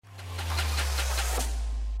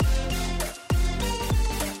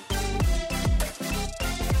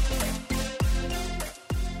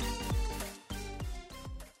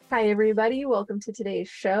Hi, everybody. Welcome to today's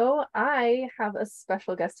show. I have a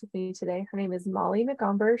special guest with me today. Her name is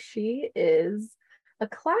McOmber. She is a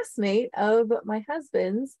classmate of my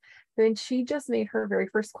husband's, and she just made her very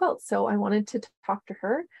first quilt. So I wanted to talk to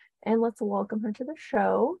her, and let's welcome her to the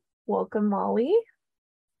show. Welcome, Molly.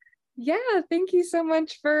 Yeah, thank you so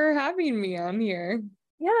much for having me on here.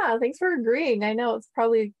 Yeah, thanks for agreeing. I know it's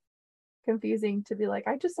probably confusing to be like,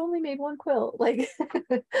 I just only made one quilt. Like,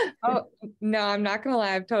 Oh, no, I'm not gonna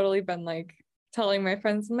lie. I've totally been like telling my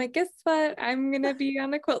friends, I'm like, guess what? I'm gonna be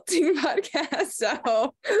on a quilting podcast.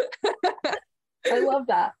 So I love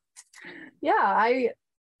that. Yeah,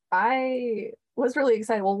 I was really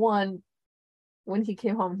excited. Well, one, when he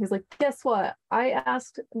came home, he's like, guess what? I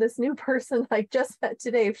asked this new person I just met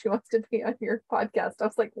today if she wants to be on your podcast. I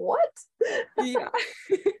was like, what? yeah.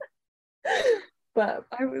 But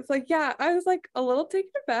I was like, yeah, I was like a little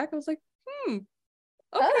taken aback. I was like, okay.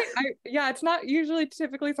 Yeah, it's not usually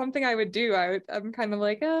typically something I would do. I'm kind of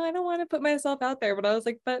like, oh, I don't want to put myself out there, but I was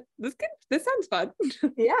like, but this sounds fun.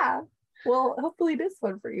 yeah. Well, hopefully it is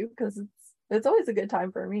fun for you because it's always a good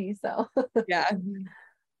time for me. So Yeah.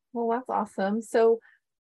 well, that's awesome. So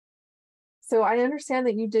I understand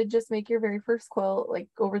that you did just make your very first quilt like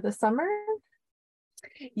over the summer.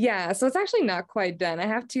 Yeah, so it's actually not quite done. I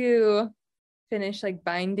have to finish like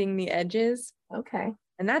binding the edges Okay.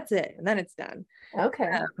 and that's it. And then it's done.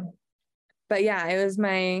 Okay. But yeah, it was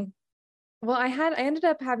I ended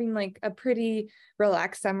up having like a pretty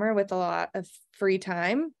relaxed summer with a lot of free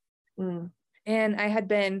time. Mm. And I had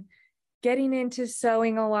been getting into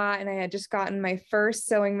sewing a lot, and I had just gotten my first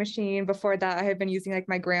sewing machine. Before that, I had been using like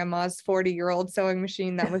my grandma's 40-year-old sewing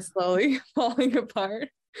machine that was slowly falling apart.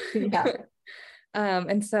 Yeah.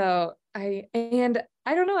 And so I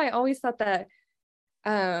don't know, I always thought that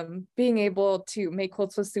being able to make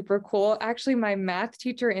quilts was super cool. Actually, my math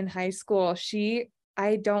teacher in high school,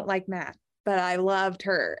 I don't like math, but I loved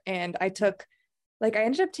her. And I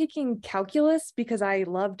ended up taking calculus because I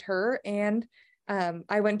loved her. And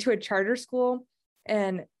I went to a charter school,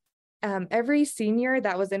 and every senior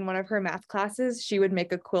that was in one of her math classes, she would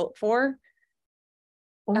make a quilt for.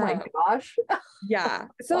 Oh my gosh. Yeah.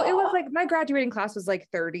 So it was like my graduating class was like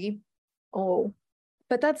 30. Oh,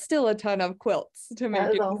 But that's still a ton of quilts to that make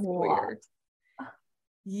is in a a school lot. year.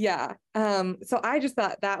 Yeah. So I just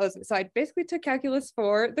thought so I basically took calculus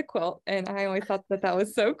for the quilt, and I always thought that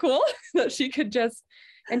was so cool that she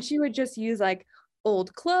would just use like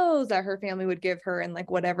old clothes that her family would give her and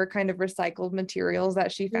like whatever kind of recycled materials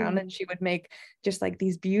that she found. And she would make just like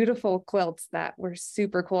these beautiful quilts that were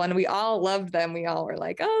super cool. And we all loved them. We all were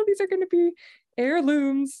like, oh, these are going to be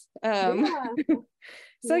heirlooms. Yeah.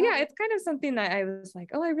 So yeah, it's kind of something that I was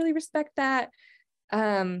like, oh, I really respect that.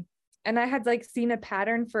 And I had like seen a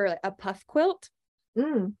pattern for like, a puff quilt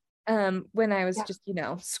Mm. when I was just,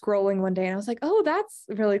 scrolling one day, and I was like, oh, that's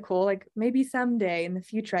really cool. Like maybe someday in the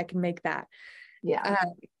future I can make that. Yeah.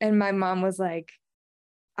 And my mom was like,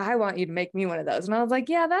 I want you to make me one of those. And I was like,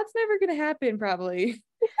 yeah, that's never going to happen probably.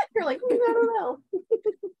 You're like, I don't know.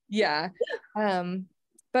 Yeah.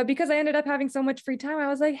 But because I ended up having so much free time, I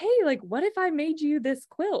was like, hey, like, what if I made you this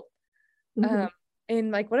quilt? Mm-hmm. And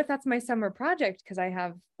like, what if that's my summer project? Because I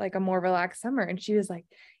have like a more relaxed summer. And she was like,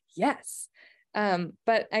 yes.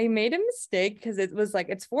 But I made a mistake because it was like,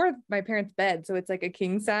 it's for my parents' bed. So it's like a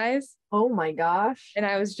king size. Oh my gosh. And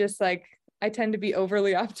I was just like, I tend to be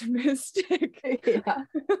overly optimistic. Yeah.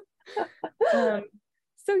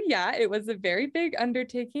 So yeah, it was a very big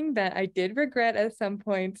undertaking that I did regret at some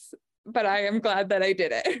points, but I am glad that I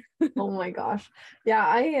did it. Oh my gosh. Yeah,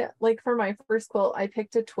 I like for my first quilt, I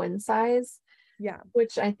picked a twin size. Yeah.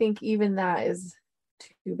 Which I think even that is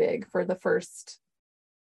too big for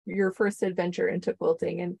your first adventure into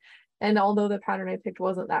quilting. And although the pattern I picked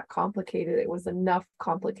wasn't that complicated, it was enough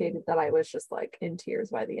complicated that I was just like in tears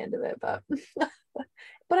by the end of it. But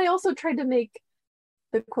but I also tried to make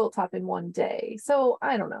the quilt top in one day. So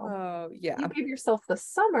I don't know. Oh yeah. You give yourself the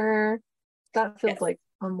summer, that feels Yes. like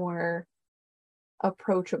a more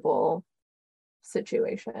approachable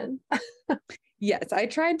situation. Yes, I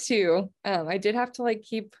tried to. I did have to like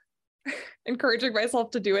keep encouraging myself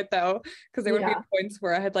to do it though, because there would be points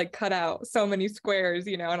where I had like cut out so many squares,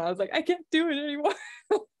 and I was like, I can't do it anymore.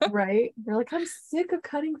 Right? You're like, I'm sick of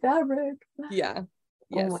cutting fabric. Yeah.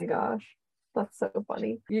 Yes. Oh my gosh. That's so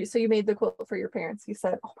funny. So you made the quilt for your parents. You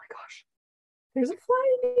said, oh my gosh, there's a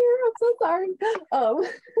fly in here. I'm so sorry.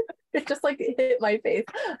 It just like hit my face.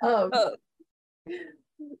 Oh.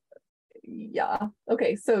 Yeah.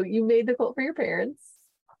 Okay. So you made the quilt for your parents.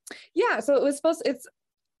 Yeah. So it's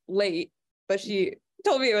late, but she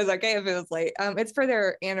told me it was okay if it was late. It's for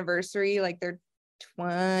their anniversary, like their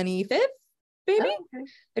 25th maybe Oh, okay.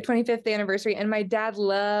 the 25th anniversary. And my dad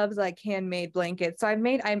loves like handmade blankets. So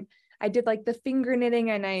I did like the finger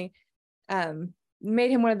knitting, and I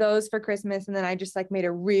made him one of those for Christmas. And then I just like made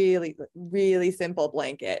a really, really simple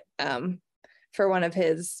blanket for one of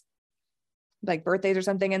his like birthdays or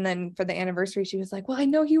something. And then for the anniversary, she was like, well, I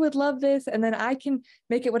know he would love this. And then I can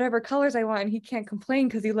make it whatever colors I want. And he can't complain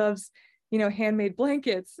because he loves, handmade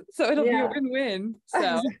blankets. So it'll be a Yeah, win-win. So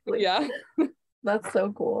exactly. yeah. That's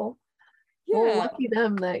so cool. Well, Yeah. lucky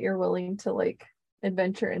them that you're willing to like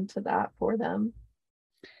adventure into that for them.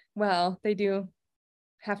 Well, they do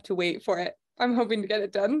have to wait for it. I'm hoping to get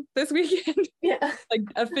it done this weekend. Yeah. Like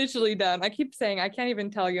officially done. I keep saying I can't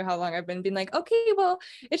even tell you how long I've been being like, okay, well,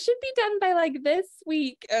 it should be done by like this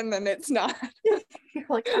week, and then it's not. You're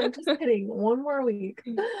like, I'm just kidding. One more week.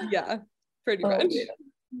 Yeah, pretty Oh, much.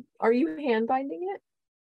 man. Are you hand binding it?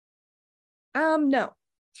 No.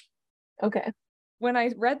 Okay. When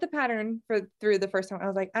I read the pattern through the first time, I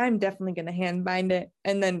was like, I'm definitely gonna hand bind it.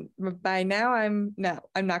 And then by now I'm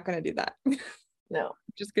not gonna do that. No.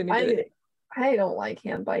 Just gonna get it. I don't like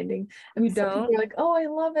hand binding. You And some people don't? are like, oh, I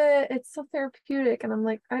love it. It's so therapeutic. And I'm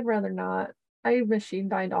like, I'd rather not. I machine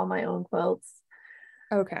bind all my own quilts.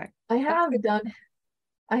 Okay. I That's have good. done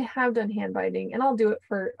hand binding, and I'll do it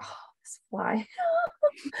for this fly.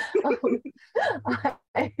 um,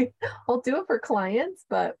 I'll do it for clients,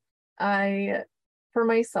 but for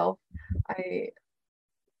myself, I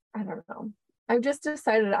I don't know. I've just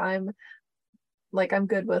decided I'm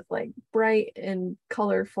good with like bright and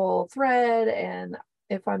colorful thread, and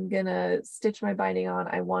if I'm gonna stitch my binding on,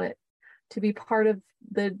 I want it to be part of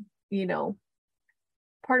the,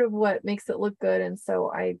 part of what makes it look good. And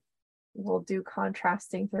so I will do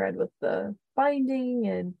contrasting thread with the binding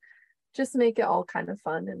and just make it all kind of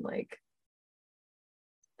fun, and like,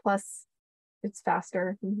 plus it's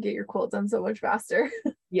faster. You can get your quilt done so much faster.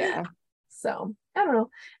 Yeah. So I don't know.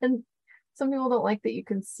 And some people don't like that you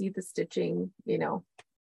can see the stitching,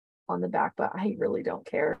 on the back, but I really don't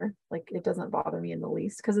care. Like, it doesn't bother me in the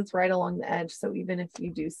least because it's right along the edge. So even if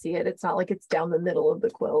you do see it, it's not like it's down the middle of the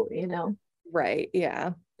quilt. Right.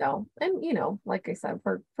 Yeah. So, and like I said,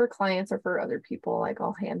 for clients or for other people, like,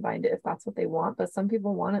 I'll hand bind it if that's what they want. But some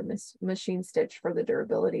people want it machine stitch for the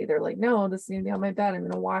durability. They're like, no, this is gonna be on my bed, I'm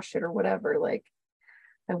gonna wash it or whatever. Like,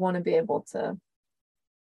 I want to be able to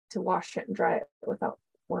wash it and dry it without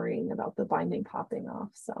worrying about the binding popping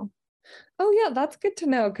off. So Oh yeah, that's good to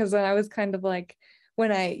know, because I was kind of like,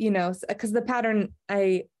 when I, because the pattern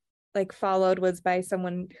I like followed was by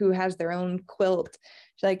someone who has their own quilt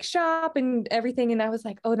like shop and everything, and I was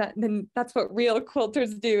like, oh, that's what real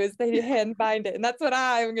quilters do, is they hand bind it, and that's what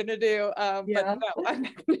I'm gonna do. But yeah. no, I'm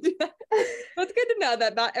not gonna do that. So it's good to know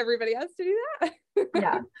that not everybody has to do that.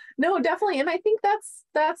 Yeah, no, definitely. And I think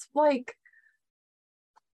that's like,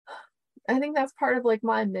 I think that's part of like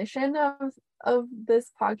my mission of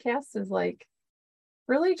this podcast, is like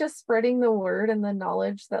really just spreading the word and the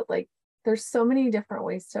knowledge that like there's so many different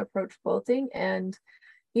ways to approach quilting, and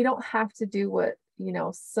you don't have to do what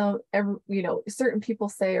certain people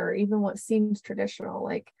say, or even what seems traditional.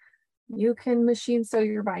 Like, you can machine sew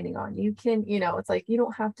your binding on, you can, it's like you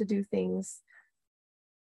don't have to do things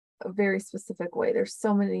a very specific way. There's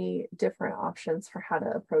so many different options for how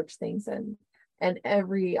to approach things, and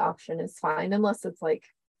every option is fine unless it's like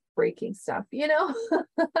breaking stuff. Yeah.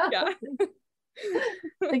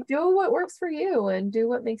 Like, do what works for you and do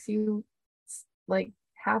what makes you like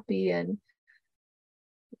happy, and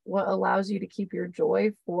what allows you to keep your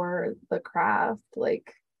joy for the craft.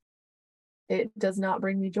 Like, it does not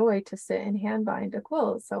bring me joy to sit and hand bind a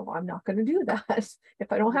quilt, so I'm not going to do that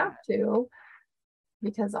if I don't have to,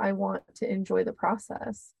 because I want to enjoy the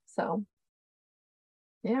process. So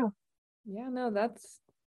yeah. No,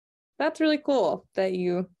 that's really cool that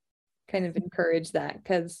you kind of encourage that,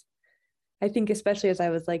 because I think especially as I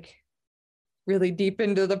was like really deep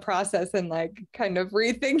into the process and like kind of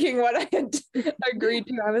rethinking what I had agreed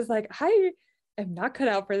to, I was like, I am not cut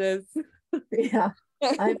out for this. Yeah,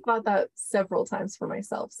 I've thought that several times for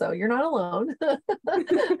myself, so you're not alone.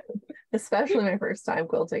 Especially my first time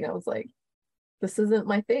quilting, I was like, this isn't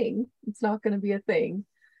my thing, it's not going to be a thing,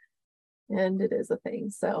 and it is a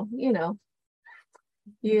thing. So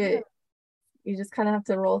you just kind of have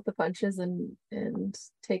to roll with the punches and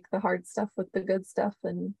take the hard stuff with the good stuff,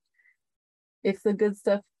 and if the good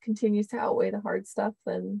stuff continues to outweigh the hard stuff,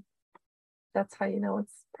 then that's how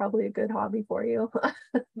it's probably a good hobby for you.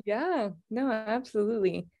 Yeah, no,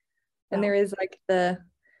 absolutely. And So, there is like the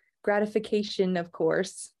gratification, of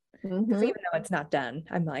course, because mhm. even though it's not done,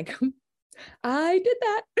 I'm like, I did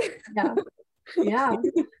that. Yeah, yeah,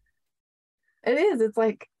 it is. It's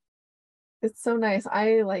like, It's so nice.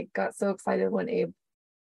 I like got so excited when Abe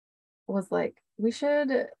was like, we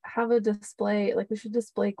should have a display, like we should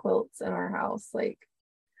display quilts in our house, like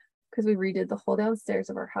because we redid the whole downstairs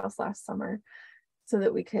of our house last summer so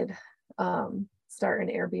that we could start an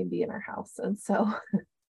Airbnb in our house. And so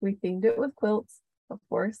we themed it with quilts, of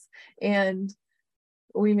course, and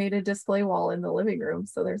we made a display wall in the living room.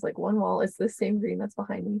 So there's like one wall, it's the same green that's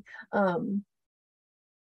behind me.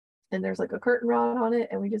 And there's like a curtain rod on it,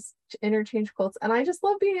 and we just interchange quilts. And I just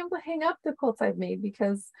love being able to hang up the quilts I've made,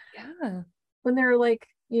 because when they're like,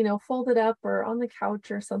 you know, folded up or on the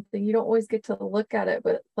couch or something, you don't always get to look at it.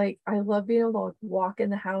 But like, I love being able to like, walk in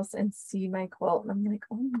the house and see my quilt. And I'm like,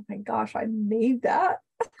 oh my gosh, I made that.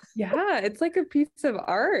 Yeah, it's like a piece of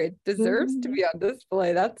art. It deserves to be on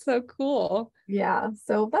display. That's so cool. Yeah,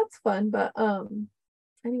 so that's fun. But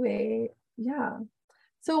anyway, yeah.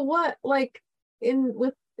 So what, like, in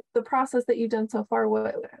with the process that you've done so far,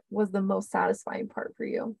 what was the most satisfying part for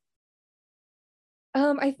you?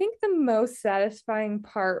 I think the most satisfying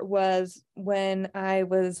part was when I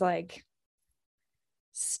was like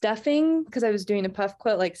stuffing, because I was doing a puff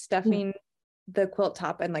quilt, like stuffing the quilt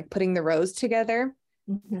top and like putting the rows together.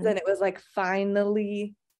 Then it was like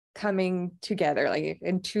finally coming together, like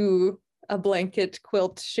into a blanket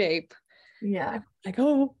quilt shape. Yeah. Like,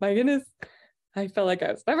 oh my goodness. I felt like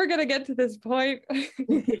I was never gonna get to this point.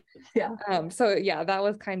 Yeah. So yeah, that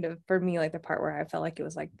was kind of for me like the part where I felt like it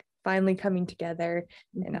was like finally coming together,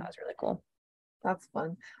 and that was really cool. That's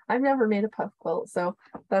fun. I've never made a puff quilt, so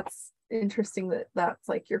that's interesting that that's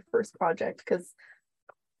like your first project, because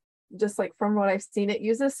just like from what I've seen, it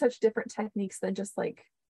uses such different techniques than just like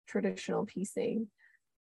traditional piecing.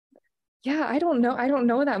 Yeah, I don't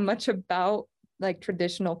know that much about like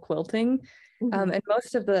traditional quilting. And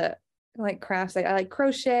most of the like crafts, I like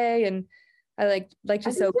crochet, and I like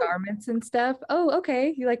to sew garments and stuff. Oh,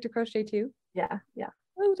 okay. You like to crochet too? Yeah.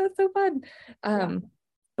 Oh, that's so fun.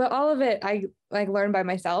 But all of it I like learned by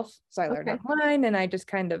myself. So I learned online, and I just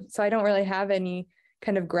kind of, so I don't really have any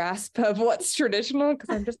kind of grasp of what's traditional,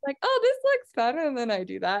 because I'm just like, oh, this looks fun, and then I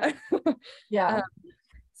do that. Yeah.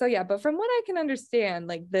 So yeah, but from what I can understand,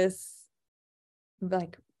 like this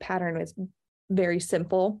like pattern is very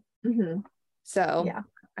simple. So yeah,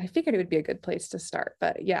 I figured it would be a good place to start.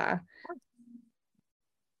 But yeah,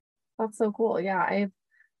 that's so cool. Yeah,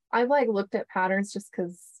 I've like looked at patterns just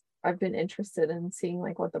because I've been interested in seeing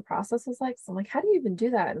like what the process is like. So I'm like, how do you even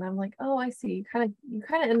do that? And I'm like, oh, I see. You kind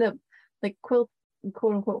of end up like quote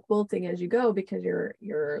unquote quilting as you go, because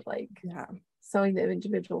you're like sewing the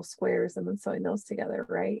individual squares and then sewing those together,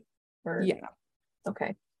 right? Or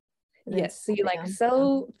okay. Yes, so you like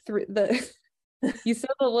sew through the you sew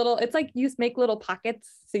the little, it's like you make little pockets,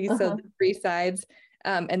 so you sew the three sides,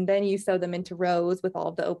 and then you sew them into rows with all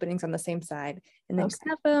of the openings on the same side, and then you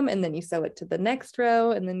stuff them, and then you sew it to the next row,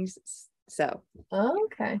 and then you sew.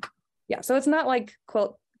 Yeah, so it's not like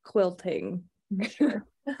quilting. Sure.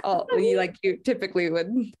 You typically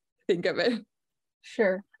would think of it.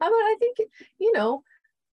 Sure. But I think, you know,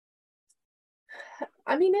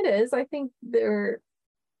 I mean, it is. I think the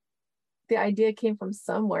idea came from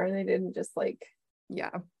somewhere. They didn't just like, you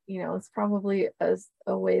know, it's probably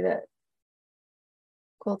a way that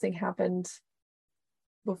quilting happened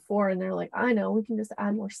before, and they're like, I know, we can just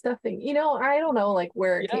add more stuffing. You know, I don't know like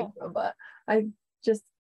where it came from, but I just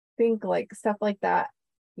think like stuff like that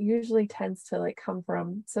usually tends to like come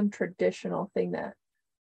from some traditional thing that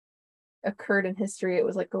occurred in history. It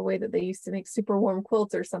was like a way that they used to make super warm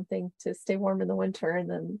quilts or something to stay warm in the winter, and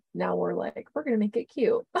then now we're like, we're gonna make it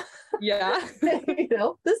cute. Yeah. You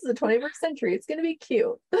know, this is the 21st century, it's gonna be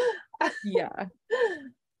cute. Yeah.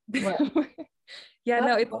 But,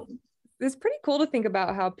 no, it's pretty cool to think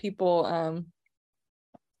about how people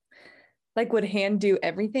like would hand do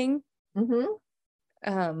everything.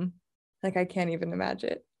 Like I can't even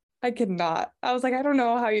imagine. I cannot. I was like, I don't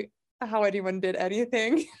know how anyone did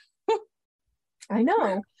anything. I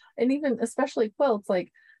know. And even especially quilts,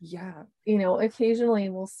 like, you know, occasionally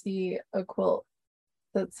we'll see a quilt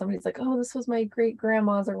that somebody's like, oh, this was my great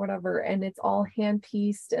grandma's or whatever, and it's all hand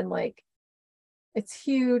pieced and like it's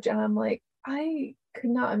huge, and I'm like, I could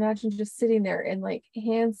not imagine just sitting there and like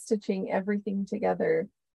hand stitching everything together.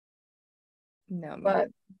 No, but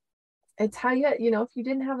it's how you know, if you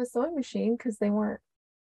didn't have a sewing machine because they weren't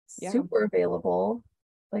super available,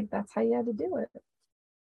 like that's how you had to do it.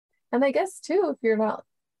 And I guess too, if you're not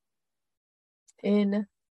in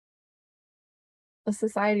a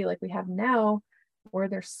society like we have now, where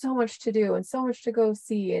there's so much to do and so much to go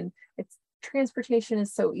see, and it's transportation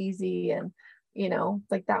is so easy, and you know,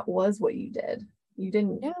 like that was what you did. You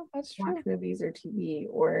didn't watch movies or TV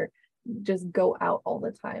or just go out all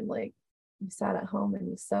the time. Like you sat at home and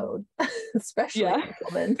you sewed, especially Yeah.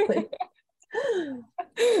 women. Like,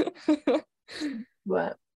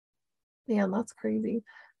 but man, that's crazy.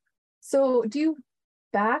 So do you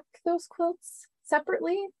back those quilts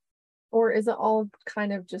separately, or is it all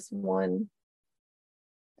kind of just one?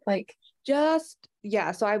 Like,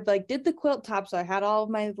 Yeah, so I like did the quilt top, so I had all of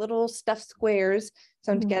my little stuffed squares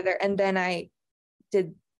sewn Mhm. together, and then I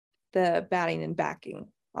did the batting and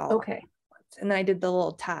backing all Okay. at once. And then I did the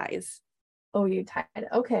little ties. Oh, you tied it.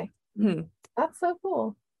 Okay. Hmm. That's so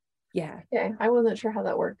cool. Yeah. Okay. I wasn't sure how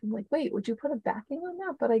that worked. I'm like, wait, would you put a backing on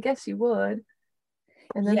that? But I guess you would.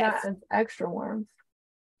 And then that Yes. adds extra warmth.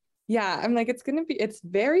 Yeah, I'm like, it's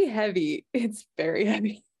very heavy. It's very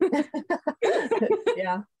heavy.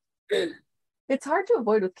 Yeah. It's hard to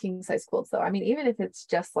avoid with king size quilts though. I mean, even if it's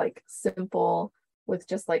just like simple with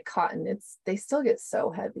just like cotton, they still get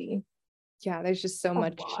so heavy. Yeah, there's just so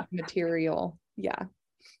much Lot. material. Yeah.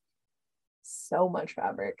 So much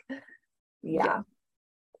fabric. Yeah. Yeah.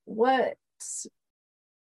 What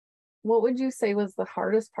would you say was the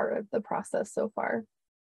hardest part of the process so far?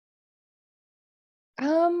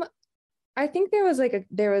 I think there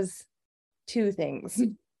was two things.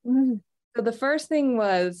 Mm, So the first thing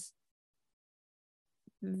was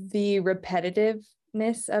the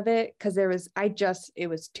repetitiveness of it, because it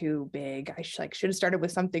was too big. I should have started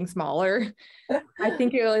with something smaller. I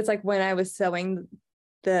think it was like when I was sewing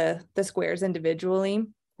the squares individually,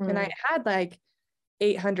 and I had like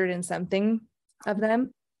 800 and something of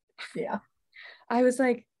them. yeah. I was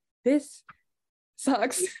like, this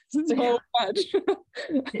sucks so much.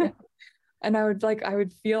 Yeah. And I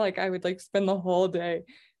would feel like I would like spend the whole day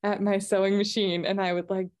at my sewing machine and I would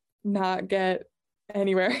like not get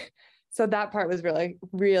anywhere. So that part was really,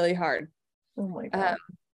 really hard. Oh my God.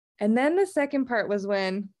 And then the second part was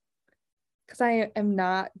because I am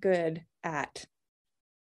not good at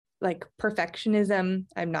like perfectionism.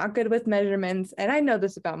 I'm not good with measurements. And I know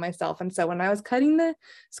this about myself. And so when I was cutting the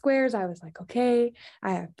squares, I was like, okay,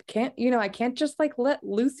 I can't just like let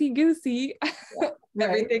loosey goosey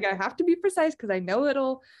everything. I have to be precise because I know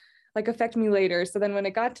it'll like affect me later. So then when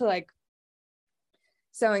it got to like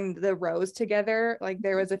sewing the rows together, like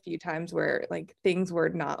there was a few times where like things were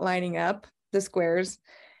not lining up, the squares,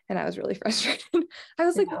 and I was really frustrated. I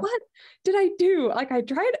was like, what did I do? Like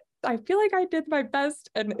I feel like I did my best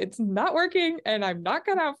and it's not working and I'm not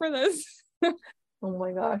cut out for this. Oh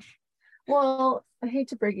my gosh. Well, I hate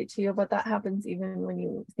to break it to you, but that happens even when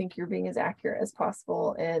you think you're being as accurate as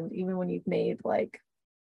possible. And even when you've made like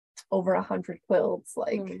over 100 quilts,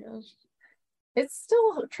 like it's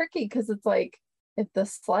still tricky because it's like if the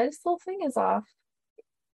slightest little thing is off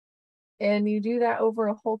and you do that over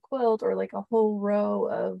a whole quilt or like a whole row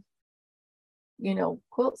of,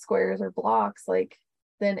 quilt squares or blocks, like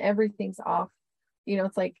then everything's off.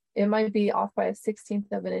 It's like it might be off by a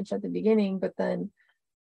 16th of an inch at the beginning, but then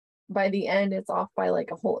by the end it's off by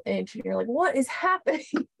like a whole inch and you're like, what is happening?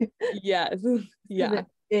 Yes. Yeah.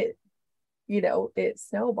 It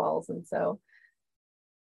snowballs. And so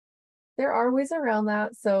there are ways around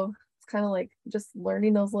that. So it's kind of like just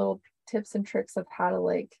learning those little tips and tricks of how to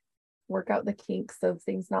like work out the kinks of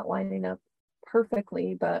things not lining up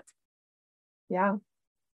perfectly. But yeah,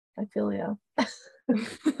 I feel you.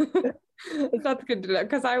 That's good to know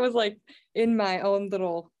because I was like in my own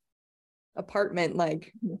little apartment,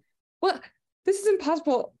 like, what? This is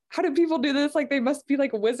impossible. How do people do this? Like, they must be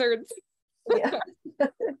like wizards. Yeah,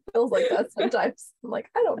 feels like that sometimes. I'm like,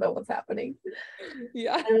 I don't know what's happening.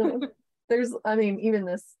 Yeah. Even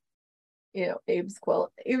this, Abe's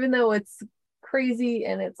quilt, even though it's crazy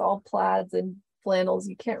and it's all plaids and flannels,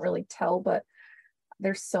 you can't really tell, but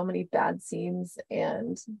there's so many bad seams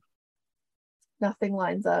and nothing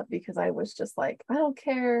lines up because I was just like, I don't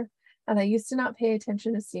care. And I used to not pay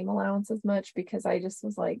attention to seam allowance as much because I just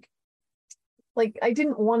was like I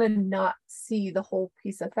didn't want to not see the whole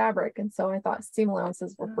piece of fabric. And so I thought seam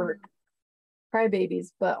allowances were for crybabies,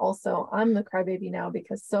 but also I'm the crybaby now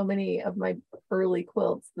because so many of my early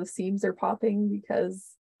quilts, the seams are popping because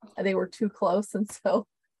they were too close. And so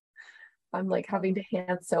I'm like having to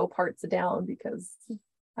hand sew parts down because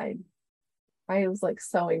I was like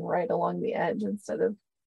sewing right along the edge instead of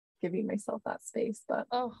giving myself that space. But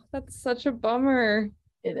oh, that's such a bummer.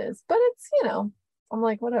 it is. But it's, I'm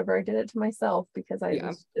like, whatever, I did it to myself because I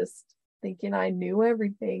was just thinking I knew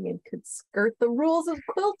everything and could skirt the rules of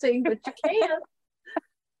quilting, but you can't.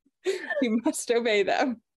 You must obey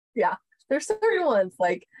them. Yeah. There's certain ones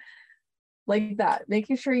like that,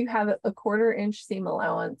 making sure you have a 1/4 inch seam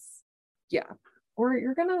allowance. Yeah. Or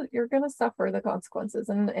you're gonna suffer the consequences.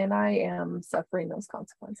 And I am suffering those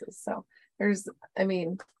consequences. So there's,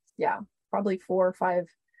 probably 4 or 5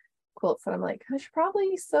 quilts that I'm like, I should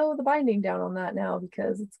probably sew the binding down on that now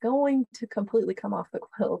because it's going to completely come off the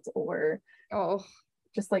quilt, or Oh,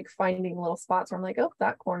 just like finding little spots where I'm like, oh,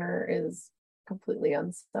 that corner is completely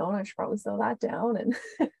unsewn. I should probably sew that down. And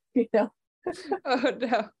you know. oh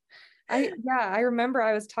no. I remember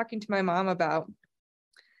I was talking to my mom about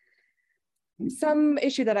some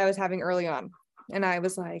issue that I was having early on. And I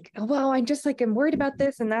was like, oh, well, I'm just like, I'm worried about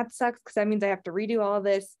this. And that sucks because that means I have to redo all of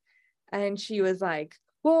this. And she was like,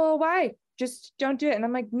 well, why? Just don't do it. And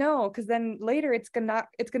I'm like, no, because then later it's gonna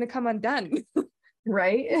come undone.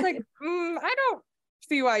 Right. It's like, I don't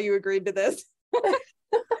see why you agreed to this.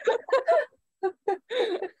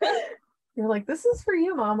 You're like, this is for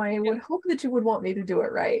you, Mom. I would hope that you would want me to do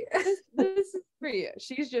it right. This is for you.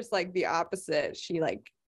 She's just like the opposite. She like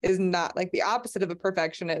is not like the opposite of a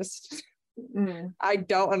perfectionist. I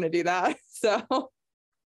don't want to do that. So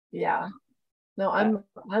yeah. No,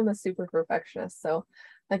 I'm a super perfectionist. So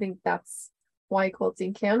I think that's why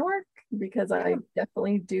quilting can work, because I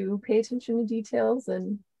definitely do pay attention to details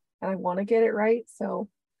and I want to get it right. So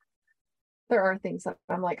there are things that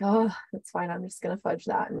I'm like, oh, that's fine. I'm just gonna fudge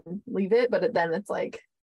that and leave it. But then it's like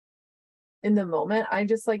in the moment, I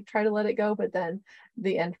just like try to let it go. But then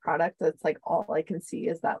the end product, that's like all I can see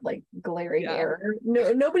is that like glaring error.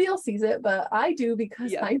 No, nobody else sees it, but I do,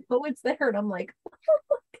 because I know it's there, and I'm like,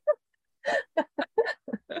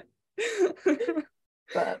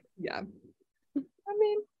 but yeah. I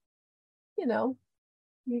mean, you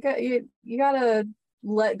gotta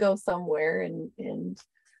let go somewhere, and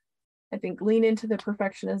I think lean into the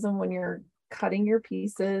perfectionism when you're cutting your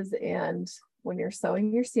pieces and when you're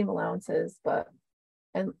sewing your seam allowances, but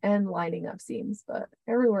and lining up seams, but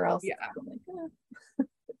everywhere else, like,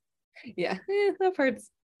 that part's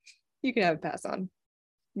you can have a pass on.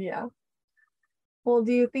 Yeah. Well,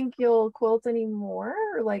 do you think you'll quilt anymore,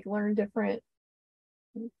 or like learn different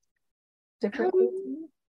quilting?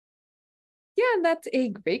 Yeah, that's a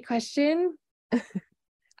great question.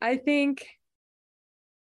 I think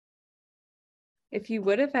if you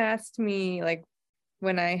would have asked me like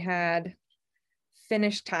when I had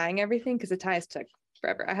finished tying everything, because the ties took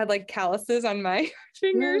forever. I had like calluses on my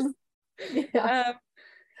fingers. Yeah.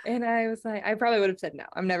 And I was like, I probably would have said, no,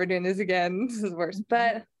 I'm never doing this again. This is worse.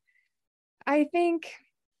 But I think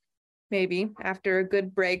maybe after a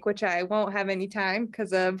good break, which I won't have any time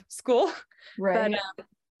because of school. Right. But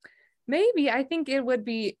maybe I think it would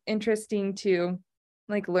be interesting to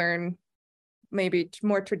like learn maybe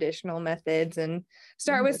more traditional methods and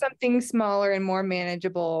start with something smaller and more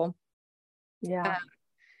manageable. Yeah.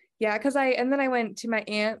 Because then I went to my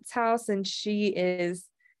aunt's house, and she is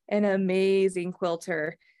an amazing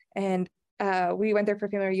quilter. And we went there for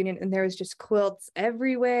family reunion, and there was just quilts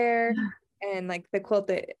everywhere. And like the quilt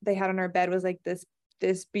that they had on our bed was like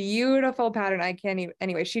this beautiful pattern. I can't even,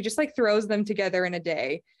 anyway, she just like throws them together in a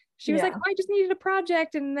day. She was like, oh, I just needed a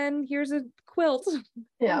project, and then here's a quilt.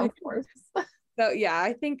 Yeah, of course. So yeah,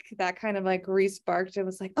 I think that kind of like re-sparked. It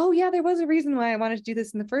was like, oh yeah, there was a reason why I wanted to do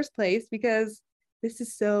this in the first place, because this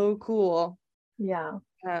is so cool. Yeah.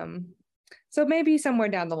 So maybe somewhere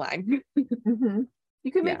down the line. You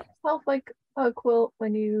can make yourself like a quilt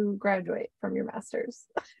when you graduate from your master's.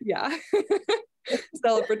 Yeah.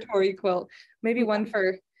 Celebratory quilt. Maybe one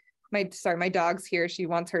for my dog's here. She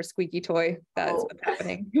wants her squeaky toy. That's what's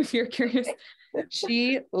happening. If you're curious.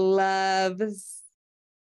 She loves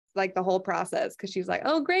like the whole process, because she's like,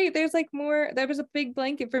 oh great, there's like more, there was a big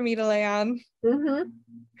blanket for me to lay on. So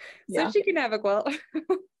she can have a quilt.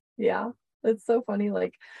 Yeah, it's so funny.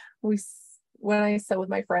 Like when I sew with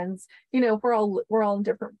my friends, we're all in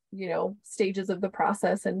different stages of the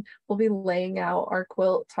process, and we'll be laying out our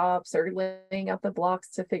quilt tops or laying out the blocks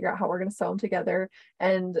to figure out how we're going to sew them together.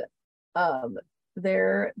 And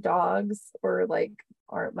their dogs, or like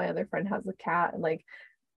my other friend has a cat, and like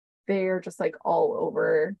they're just like all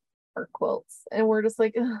over our quilts, and we're just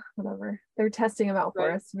like, whatever. They're testing them out for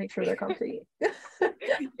us to make sure they're comfy.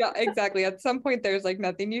 Yeah, exactly. At some point there's like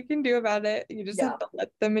nothing you can do about it. You just have to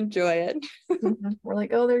let them enjoy it. We're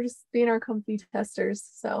like, oh, they're just being our comfy testers,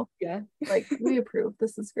 so like we approve.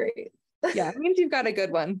 This is great. Yeah, it means you've got a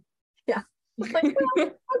good one. Yeah, like, well, as long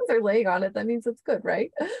as they're laying on it, that means it's good,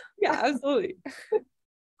 right? Yeah, absolutely.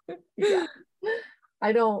 Yeah,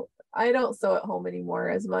 I don't sew at home anymore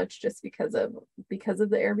as much, just because of the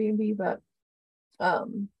Airbnb, but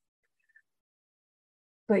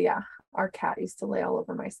yeah, our cat used to lay all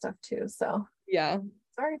over my stuff too, so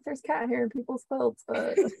sorry if there's cat hair in people's quilts,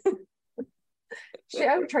 but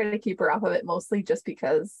I would try to keep her off of it, mostly just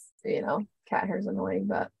because cat hair is annoying,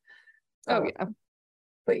 but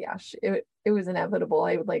but yeah, it was inevitable.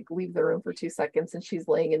 I would like leave the room for 2 seconds and she's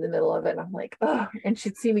laying in the middle of it. And I'm like, oh, and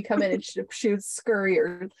she'd see me come in and she would scurry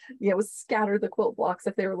or, scatter the quilt blocks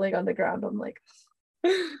if they were laying on the ground. I'm like,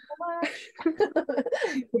 oh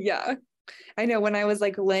Yeah. I know when I was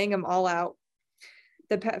like laying them all out,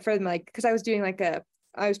 for like, because I was doing like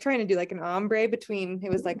I was trying to do like an ombre between,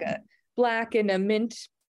 it was like a black and a mint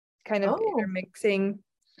kind of intermixing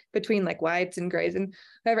between like whites and grays and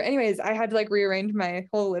whatever. Anyways, I had to like rearrange my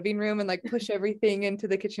whole living room and like push everything into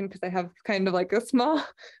the kitchen because I have kind of like a small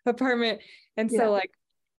apartment. And so like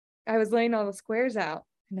I was laying all the squares out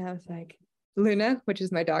and I was like, Luna, which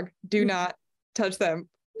is my dog, do not touch them,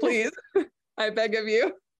 please. I beg of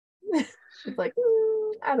you. She's like,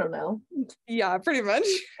 I don't know. Yeah, pretty much.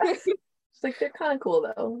 She's like, they're kind of cool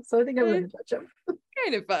though. So I think I'm going to touch them.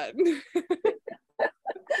 Kind of fun.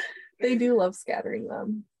 They do love scattering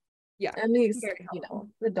them. Yeah. And these,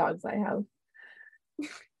 the dogs I have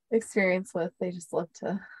experience with, they just love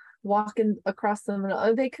to walk in across them.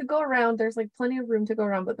 And they could go around. There's like plenty of room to go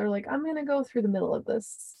around, but they're like, I'm going to go through the middle of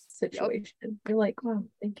this situation. Yep. You're like, wow,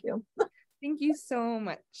 thank you. Thank you so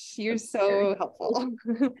much. You're so helpful.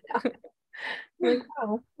 Yeah. Like,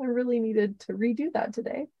 wow, I really needed to redo that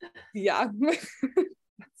today. Yeah. That's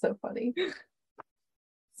so funny.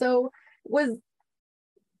 So was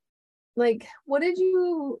like, what did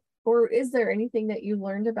you, or is there anything that you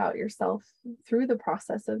learned about yourself through the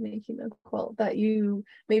process of making the quilt that you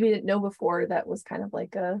maybe didn't know before that was kind of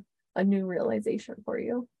like a new realization for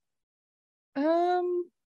you?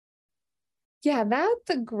 Yeah, that's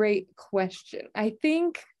a great question. I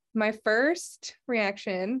think my first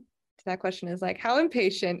reaction to that question is like how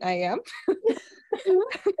impatient I am.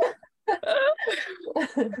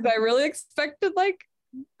 I really expected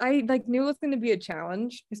I knew it was going to be a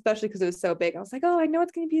challenge, especially because it was so big. I was like, oh, I know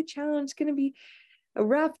it's going to be a challenge. It's going to be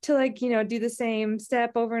rough to do the same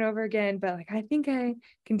step over and over again, but I think I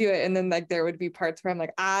can do it. And then there would be parts where I'm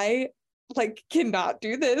like, I cannot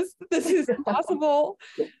do this. This is impossible.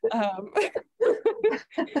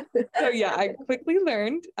 So yeah, I quickly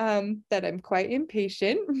learned that I'm quite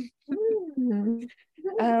impatient.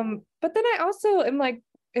 But then I also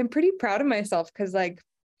am pretty proud of myself because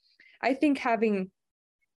I think having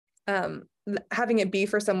it be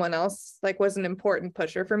for someone else was an important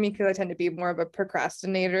pusher for me because I tend to be more of a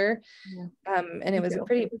procrastinator. And it was a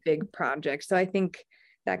pretty big project. So I think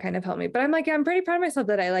that kind of helped me. But I'm pretty proud of myself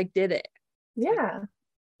that I did it. Yeah.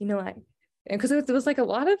 Because it was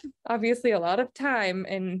obviously a lot of time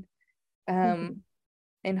and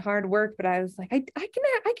and hard work, but I was like, I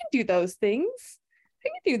can do those things. I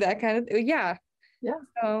can do that kind of yeah.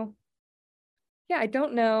 So yeah, I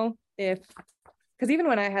don't know if, because even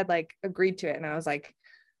when I had agreed to it and I was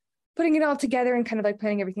putting it all together and kind of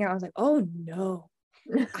planning everything out, I was like, oh no,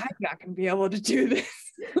 I'm not gonna be able to do this.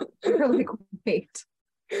 You're like, wait,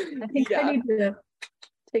 I think I need to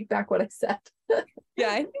take back what I said. Yeah,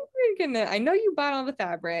 I think we're gonna, I know you bought all the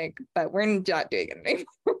fabric, but we're not doing it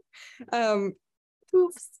anymore.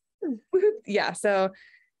 Oops. Yeah, so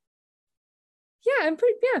yeah, I'm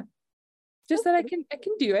pretty, just that I can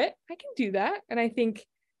do it. I can do that. And I think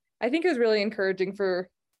it was really encouraging for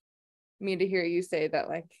me to hear you say that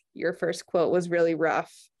your first quilt was really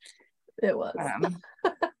rough. It was. I'm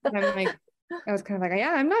I was kind of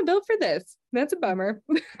yeah, I'm not built for this. That's a bummer.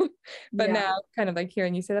 But now kind of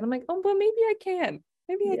hearing you say that, I'm like, oh, well, maybe I can.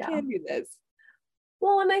 Maybe I can do this.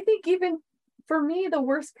 Well, and I think even for me, the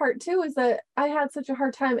worst part too is that I had such a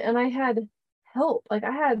hard time and I had help. I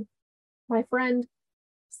had my friend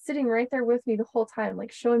sitting right there with me the whole time,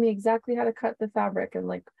 showing me exactly how to cut the fabric and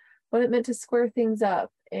what it meant to square things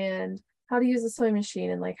up and how to use a sewing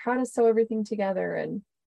machine and how to sew everything together. And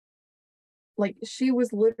she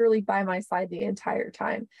was literally by my side the entire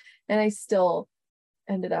time. And I still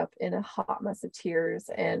ended up in a hot mess of tears.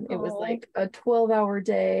 And it was a 12-hour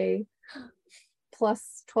day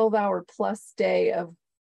plus 12-hour plus day of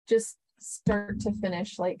just start to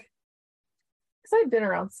finish, because I'd been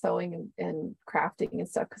around sewing and crafting and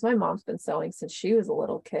stuff because my mom's been sewing since she was a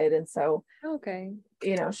little kid. And so,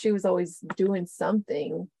 she was always doing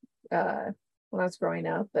something when I was growing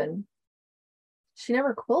up. And she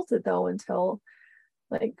never quilted though until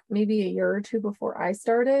maybe a year or two before I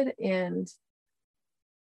started.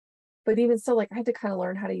 But even still, I had to kind of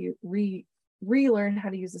learn how to relearn how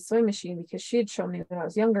to use a sewing machine because she had shown me when I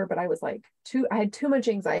was younger, but I was I had too much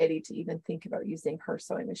anxiety to even think about using her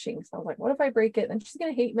sewing machine. So I was like, what if I break it? Then she's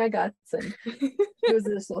going to hate my guts. And it was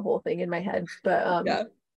just the whole thing in my head. But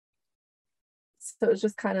so it was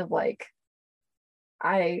just kind of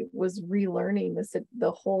I was relearning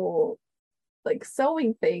the whole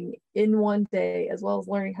sewing thing in one day, as well as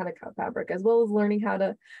learning how to cut fabric, as well as learning how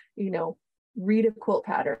to, read a quilt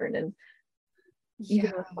pattern, and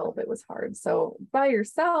even with help it was hard. So by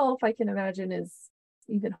yourself, I can imagine, is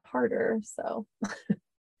even harder. So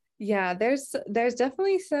yeah, there's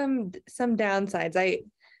definitely some downsides.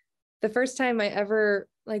 The first time I ever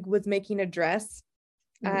like was making a dress,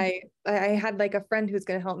 I had like a friend who was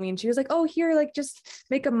going to help me, and she was like, oh, here, like just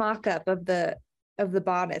make a mock-up of the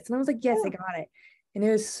bodice. And I was like, yes, I got it. And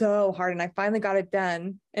it was so hard. And I finally got it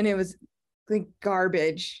done, and it was like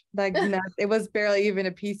garbage. Like it was barely even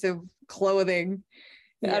a piece of clothing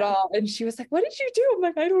at all. And she was like, what did you do? I'm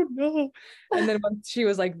like, I don't know. And then once she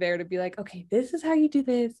was like there to be like, okay, this is how you do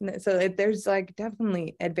this. And so there's like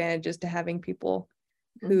definitely advantages to having people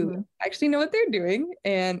who actually know what they're doing.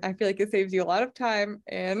 And I feel like it saves you a lot of time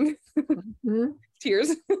and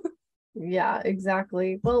tears. Yeah,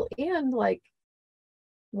 exactly. Well, and like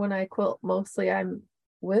when I quilt, mostly I'm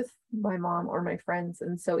with my mom or my friends.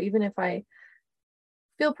 And so even if I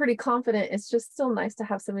feel pretty confident, it's just still nice to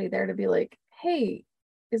have somebody there to be like, hey,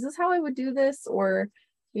 is this how I would do this? Or,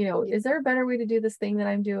 is there a better way to do this thing that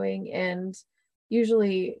I'm doing? And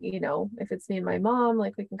usually, if it's me and my mom,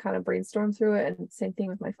 like we can kind of brainstorm through it. And same thing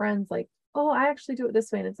with my friends, like, oh, I actually do it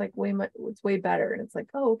this way. And it's like it's way better. And it's like,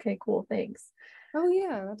 oh, okay, cool, thanks. Oh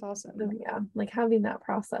yeah, that's awesome. So yeah, like having that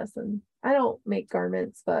process. And I don't make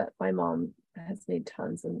garments, but my mom has made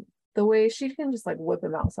tons, and the way she can just like whip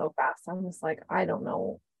them out so fast, I'm just like, I don't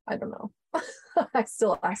know. I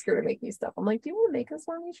still ask her to make me stuff. I'm like, do you want to make this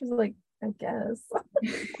for me? She's like, I guess.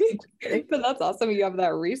 But that's awesome, you have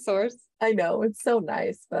that resource. I know, it's so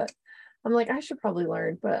nice, but I'm like, I should probably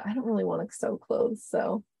learn, but I don't really want to sew clothes,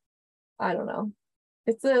 so I don't know.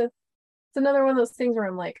 It's another one of those things where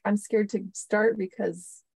I'm like, I'm scared to start,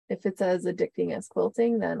 because if it's as addicting as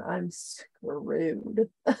quilting, then I'm screwed.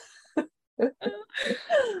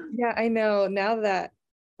 Yeah, I know. Now that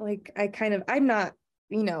like I'm not,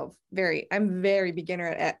 I'm very beginner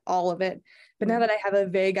at all of it. But now that I have a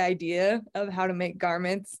vague idea of how to make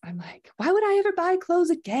garments, I'm like, why would I ever buy clothes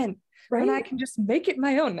again? Right? When I can just make it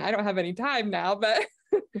my own. I don't have any time now, but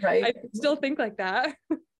right. I still think like that.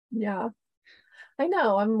 Yeah. I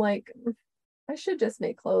know. I'm like, I should just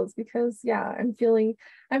make clothes, because I'm feeling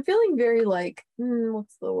very like,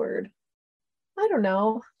 what's the word? I don't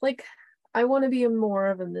know. Like, I want to be more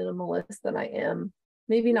of a minimalist than I am.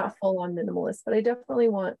 Maybe not full on minimalist, but I definitely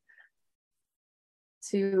want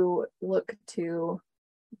to look to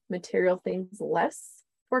material things less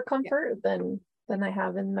for comfort than I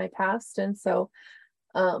have in my past. And so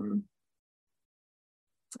I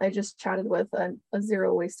just chatted with a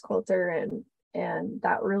zero waste quilter, and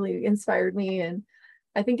that really inspired me. And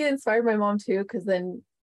I think it inspired my mom too, because then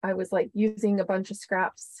I was like using a bunch of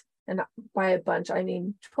scraps, and by a bunch I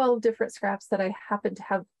mean 12 different scraps that I happen to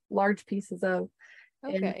have large pieces of,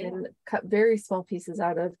 and cut very small pieces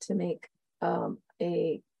out of to make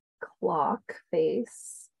a clock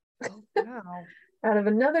face. Oh, wow. Out of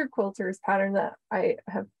another quilter's pattern that I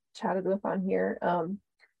have chatted with on here.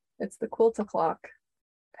 It's the Quilt-A-Clock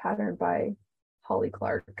pattern by Holly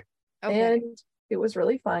Clark. And it was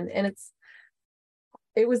really fun. And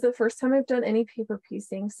it was the first time I've done any paper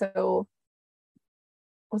piecing. So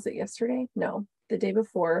was it yesterday? No, the day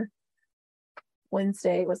before.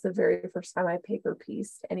 Wednesday was the very first time I paper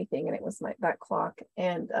pieced anything, and it was that clock.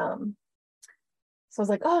 And so I was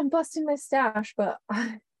like, oh, I'm busting my stash, but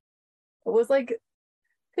it was like,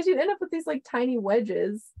 because you end up with these like tiny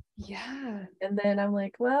wedges. Yeah. And then I'm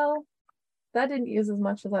like, well, that didn't use as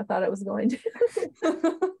much as I thought it was going to.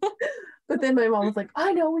 But then my mom was like,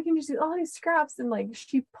 I know, we can just use all these scraps. And like,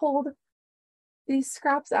 she pulled these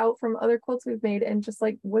scraps out from other quilts we've made and just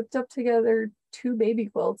like whipped up together 2 baby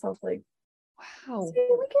quilts. I was like, wow, see,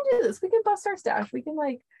 we can do this. We can bust our stash. We can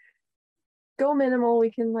like go minimal.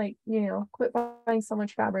 We can like, quit buying so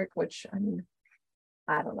much fabric, which I mean,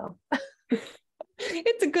 I don't know.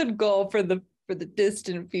 It's a good goal for the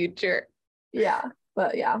distant future. Yeah,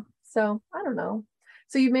 but yeah. So I don't know.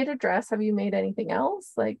 So you made a dress. Have you made anything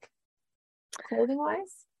else, like clothing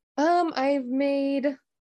wise? I've made,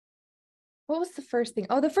 what was the first thing?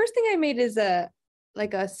 Oh, the first thing I made is a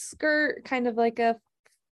skirt, kind of like a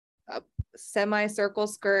semicircle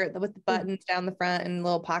skirt with the buttons down the front and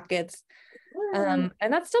little pockets. And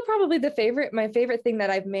that's still probably my favorite thing that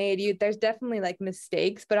I've made. There's definitely like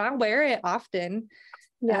mistakes, but I'll wear it often.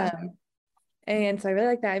 Yeah. And so I really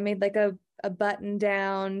like that. I made like a button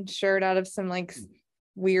down shirt out of some like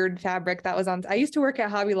weird fabric that was on. I used to work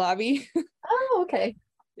at Hobby Lobby. Oh, okay.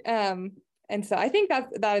 And so I think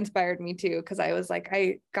that inspired me too, because I was like,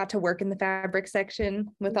 I got to work in the fabric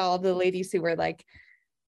section with all the ladies who were like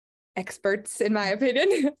experts, in my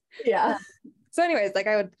opinion. Yeah. So anyways, like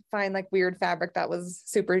I would find like weird fabric that was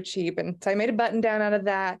super cheap. And so I made a button down out of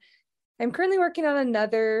that. I'm currently working on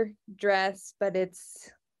another dress, but it's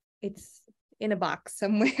in a box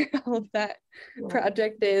somewhere. All of that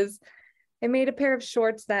project is. I made a pair of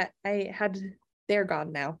shorts that they're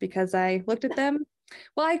gone now because I looked at them.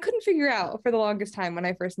 Well, I couldn't figure out for the longest time when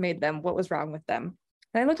I first made them what was wrong with them.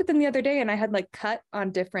 And I looked at them the other day and I had like cut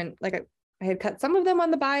on different, like I had cut some of them on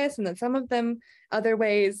the bias and then some of them other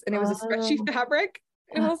ways. And it was a stretchy fabric.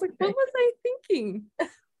 And I was like, what was I thinking?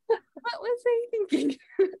 What was I thinking?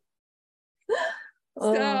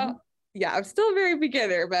 So yeah, I'm still a very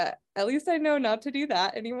beginner, but at least I know not to do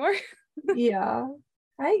that anymore. Yeah.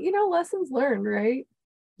 Lessons learned, right?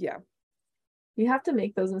 Yeah. You have to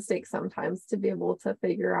make those mistakes sometimes to be able to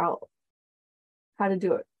figure out how to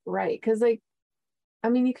do it right. Because you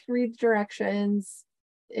can read directions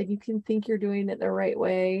and you can think you're doing it the right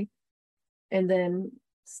way and then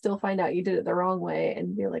still find out you did it the wrong way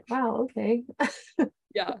and be like, wow, okay.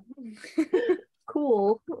 Yeah.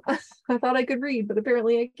 Cool. I thought I could read, but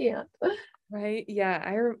apparently I can't. Right.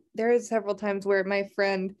 Yeah. There is several times where my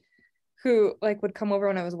friend who like would come over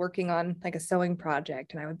when I was working on like a sewing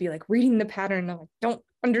project and I would be like reading the pattern and I'm like, don't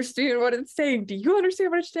understand what it's saying. Do you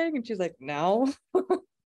understand what it's saying? And she's like, no.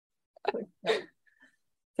 It's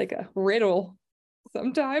like a riddle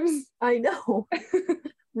sometimes. I know. I'm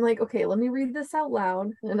like, okay, let me read this out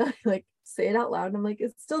loud. And I like say it out loud. And I'm like,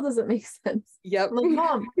 it still doesn't make sense. Yep. I'm like,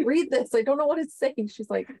 Mom, read this. I don't know what it's saying.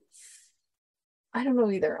 She's like, I don't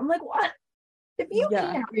know either. I'm like, what? If you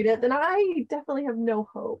can't read it, then I definitely have no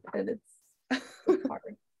hope. And it's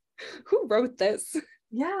hard. Who wrote this?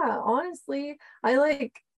 Yeah, honestly,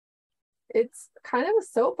 it's kind of a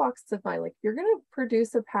soapbox of mine. Like, you're gonna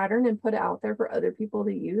produce a pattern and put it out there for other people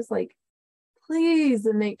to use. Like, please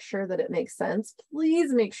make sure that it makes sense.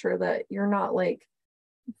 Please make sure that you're not like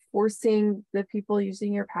forcing the people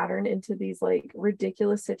using your pattern into these like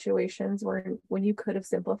ridiculous situations where when you could have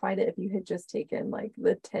simplified it if you had just taken like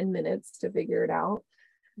the 10 minutes to figure it out.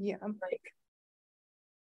 Yeah. Like,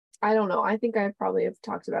 I don't know. I think I probably have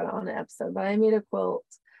talked about it on an episode, but I made a quilt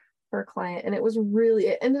for a client and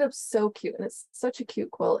it ended up so cute and it's such a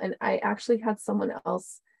cute quilt. And I actually had someone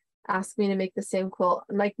else ask me to make the same quilt,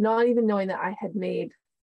 like not even knowing that I had made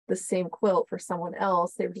the same quilt for someone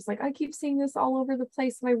else. They were just like, I keep seeing this all over the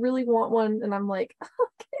place and I really want one. And I'm like,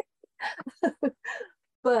 okay.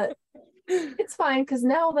 But it's fine because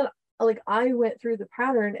now that like I went through the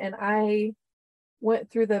pattern and I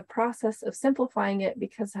went through the process of simplifying it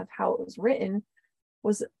because of how it was written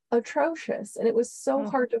was atrocious and it was so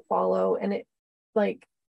hard to follow and it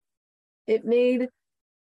made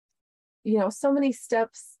so many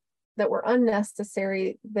steps that were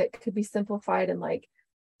unnecessary that could be simplified and like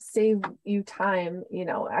save you time. I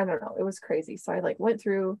don't know, it was crazy. So I like went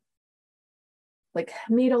through, like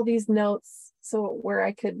made all these notes so where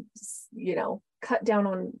I could cut down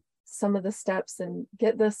on some of the steps and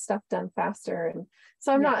get this stuff done faster. And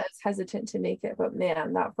so I'm not as hesitant to make it, but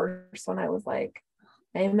man, that first one I was like,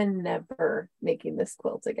 I am never making this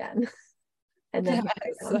quilt again. And then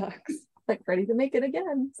that sucks. Like ready to make it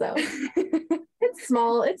again. So it's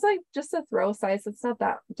small, it's like just a throw size, it's not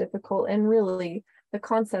that difficult. And really the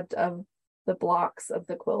concept of the blocks of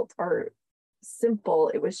the quilt are simple.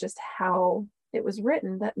 It was just how it was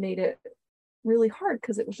written that made it really hard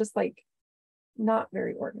because it was just like not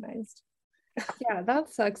very organized. Yeah, that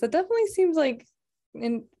sucks. That definitely seems like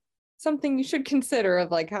something you should consider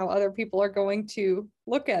of like how other people are going to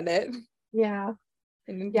look at it. Yeah.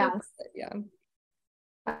 And interpret it. Yeah.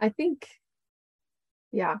 I think,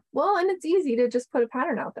 yeah. Well, and it's easy to just put a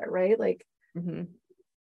pattern out there, right? Like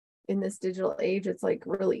in this digital age, it's like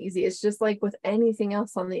really easy. It's just like with anything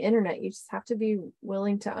else on the internet, you just have to be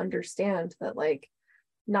willing to understand that like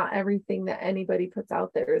not everything that anybody puts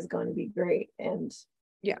out there is going to be great. And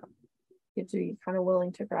you have to be kind of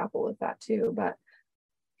willing to grapple with that too. But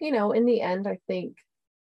in the end, I think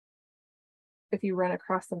if you run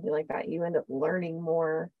across something like that, you end up learning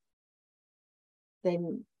more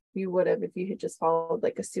than you would have if you had just followed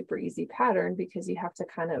like a super easy pattern, because you have to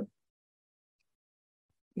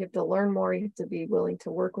learn more. You have to be willing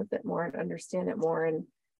to work with it more and understand it more. And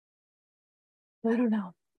I don't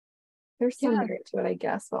know, there's some merit to it, I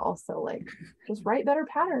guess, but also like just write better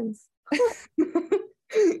patterns.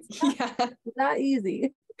 Not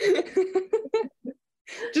easy.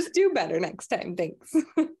 Just do better next time. Thanks.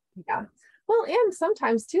 Yeah. Well, and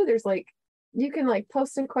sometimes too, there's like, you can like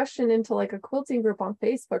post a question into like a quilting group on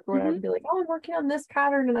Facebook or whatever, and be like, oh, I'm working on this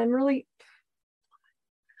pattern and I'm really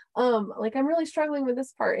struggling with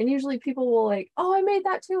this part. And usually people will like, oh, I made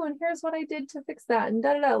that too. And here's what I did to fix that. And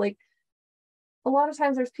like, a lot of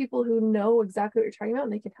times there's people who know exactly what you're talking about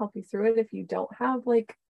and they can help you through it if you don't have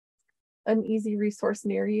like an easy resource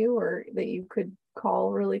near you or that you could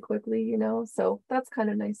call really quickly, you know? So that's kind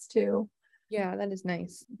of nice too. Yeah, that is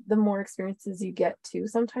nice. The more experiences you get too,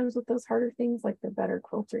 sometimes with those harder things, like the better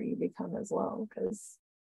quilter you become as well, because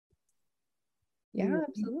Yeah,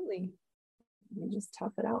 absolutely. you just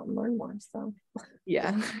tough it out and learn more. So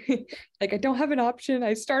Yeah. Like I don't have an option.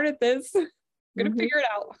 I started this. I'm gonna figure it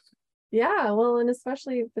out. Yeah, well, and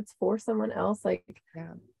especially if it's for someone else, like,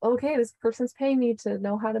 Yeah. okay, this person's paying me to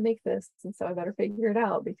know how to make this, and so I better figure it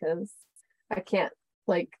out because I can't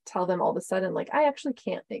like tell them all of a sudden, like, I actually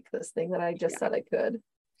can't make this thing that I just said I could.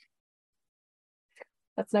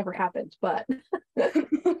 That's never happened, but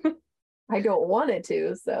I don't want it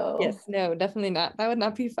to, so Yes, no, definitely not. That would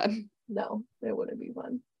not be fun. no, it wouldn't be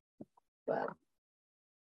fun. But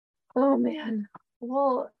oh man.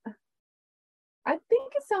 Well, I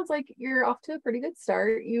think it sounds like you're off to a pretty good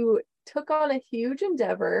start. You took on a huge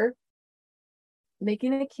endeavor,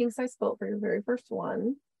 making a king size quilt for your very first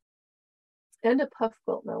one, and a puff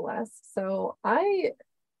quilt no less. So I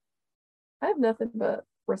have nothing but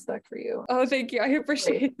respect for you. Oh, thank you. I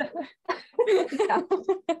appreciate that. Yeah.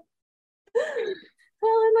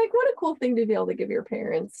 Well, and like what a cool thing to be able to give your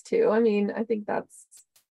parents too. I mean, I think that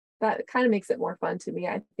kind of makes it more fun to me,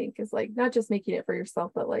 I think, is like not just making it for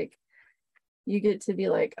yourself, but like you get to be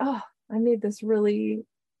like, oh, I made this really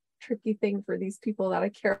tricky thing for these people that I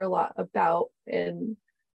care a lot about. And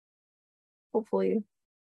hopefully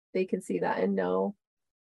they can see that and know.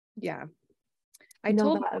 Yeah. I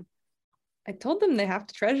told them they have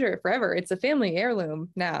to treasure it forever. It's a family heirloom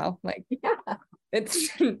now. Like, yeah, it's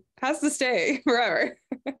has to stay forever.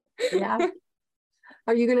 yeah.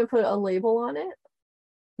 Are you gonna put a label on it?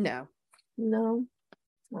 No, No.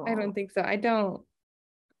 I don't think so. I don't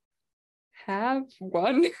have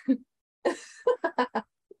one.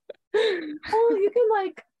 Well, you can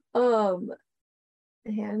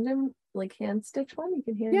like hand stitch one. You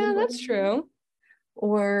can hand Yeah, embroider that's true.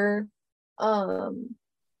 or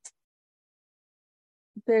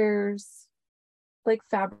there's like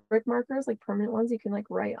fabric markers, like permanent ones you can like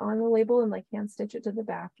write on the label and like hand stitch it to the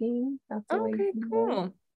backing. That's the way you Okay, can do it.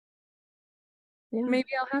 cool. Yeah. Maybe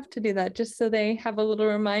I'll have to do that just so they have a little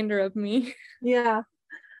reminder of me. Yeah.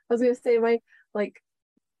 I was gonna say like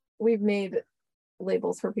we've made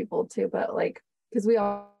labels for people too, but like because we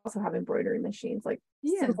also have embroidery machines, like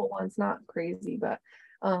Yeah. simple ones, not crazy, but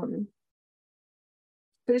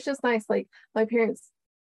it's just nice. Like my parents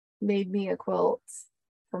made me a quilt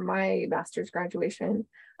for my master's graduation.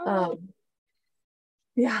 Oh,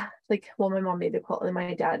 Yeah, like well, my mom made the quilt and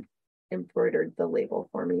my dad embroidered the label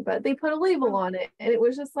for me, but they put a label on it and it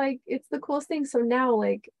was just like it's the coolest thing. So now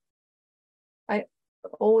like I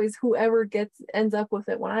always whoever ends up with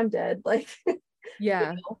it when I'm dead, like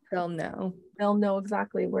yeah, you know, they'll know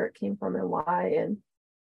exactly where it came from and why. And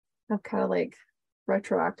I'm kind of like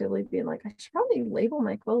retroactively being like, I should probably label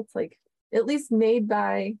my quilts like at least made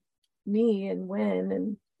by me and when.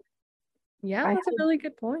 And Yeah, I that's a have, really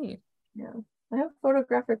good point. yeah, I have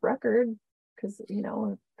photographic record because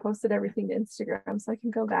I posted everything to Instagram, so I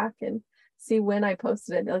can go back and see when I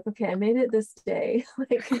posted it and be like, okay, I made it this day,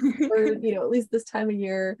 like or at least this time of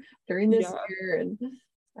year during this year. And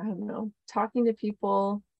I don't know, talking to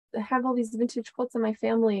people that have all these vintage quilts in my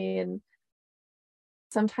family, and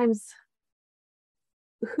sometimes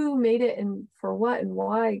who made it and for what and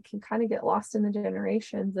why can kind of get lost in the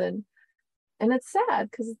generations. And it's sad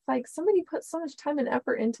because it's like somebody put so much time and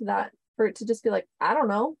effort into that for it to just be like, I don't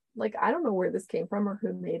know, like I don't know where this came from or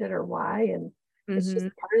who made it or why. And it's just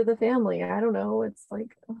part of the family. I don't know, it's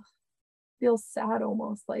like feels sad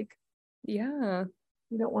almost, like Yeah.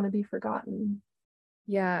 you don't want to be forgotten.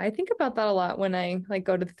 Yeah, I think about that a lot when I like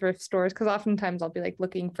go to the thrift stores because oftentimes I'll be like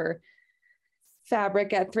looking for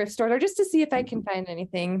fabric at thrift stores or just to see if I can find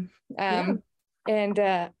anything. And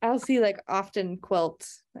I'll see like often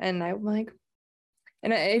quilts and I'm like,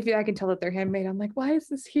 and if I can tell that they're handmade, I'm like, why is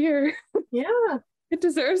this here? Yeah. It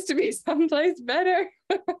deserves to be someplace better.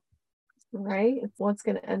 Right. It's what's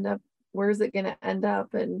going to end up, where's it going to end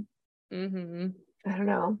up? And I don't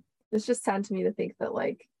know. It's just sad to me to think that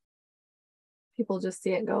like people just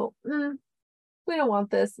see it and go, we don't want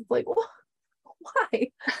this. It's like, well, why?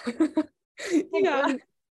 Yeah. And,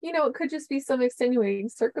 it could just be some extenuating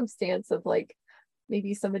circumstance of like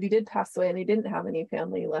maybe somebody did pass away and they didn't have any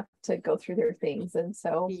family left to go through their things, and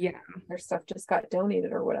so their stuff just got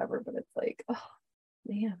donated or whatever. But it's like, oh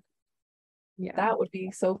man, that would be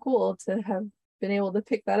so cool to have been able to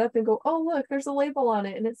pick that up and go, oh look, there's a label on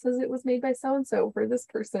it and it says it was made by so and so for this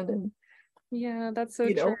person. And Yeah, that's so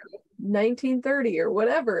you true. know, 1930 or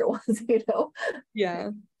whatever it was, you know. Yeah.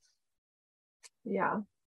 Yeah,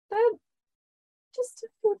 that just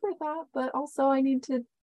food for thought, but also I need to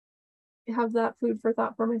have that food for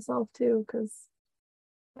thought for myself too, because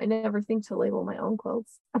I never think to label my own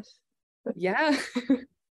clothes. Yeah.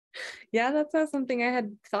 Yeah, that's not something I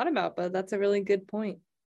had thought about, but that's a really good point.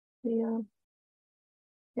 Yeah.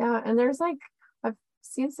 Yeah. And there's like, I've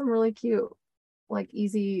seen some really cute, like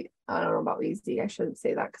easy, I don't know about easy, I shouldn't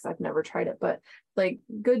say that because I've never tried it, but like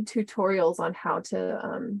good tutorials on how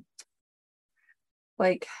to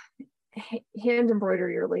like hand embroider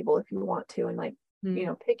your label if you want to, and like, you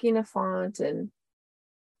know, picking a font and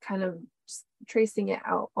kind of just tracing it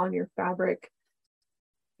out on your fabric,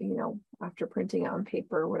 you know, after printing it on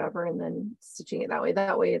paper or whatever, and then stitching it that way.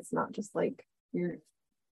 That way it's not just like your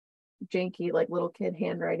janky like little kid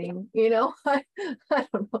handwriting, you know. I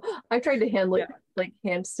don't know, I tried to like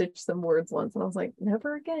hand stitch some words once and I was like,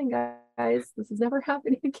 never again, guys, this is never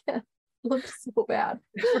happening again. It looked so bad.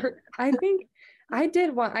 I think I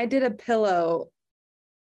did a pillow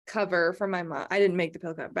cover for my mom. I didn't make the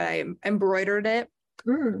pillow cover, but I embroidered it.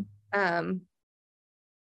 And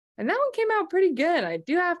that one came out pretty good, I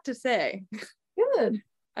do have to say. Good.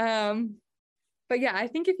 But yeah, I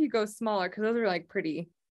think if you go smaller, because those are like pretty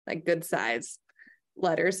like good size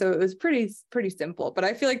letters, so it was pretty simple. But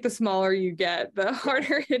I feel like the smaller you get, the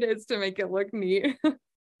harder it is to make it look neat.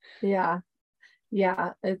 Yeah,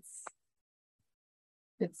 it's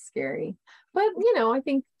scary, but you know, I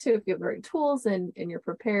think too, if you have the right tools and you're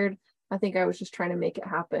prepared, I think I was just trying to make it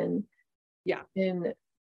happen in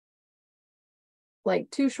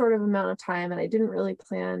like too short of amount of time, and I didn't really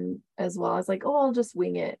plan as well. I was like, oh, I'll just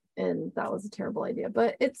wing it, and that was a terrible idea,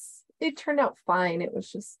 but it turned out fine. It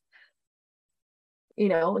was just, you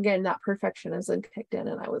know, again, that perfectionism kicked in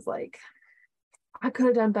and I was like, I could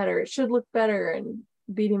have done better, it should look better, and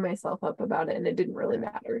beating myself up about it, and it didn't really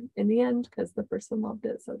matter in the end because the person loved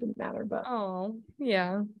it, so it didn't matter. But oh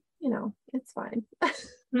yeah, you know, it's fine.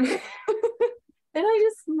 And I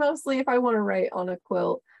just mostly, if I want to write on a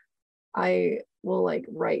quilt, I will like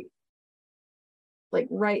write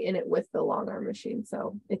in it with the long arm machine,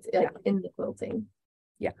 so it's like in the quilting.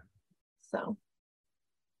 So,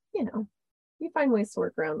 you know, you find ways to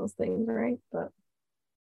work around those things, right? But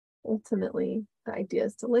ultimately the idea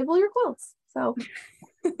is to label your quilts, so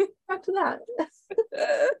back to that.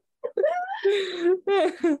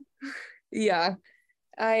 Yeah,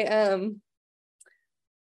 I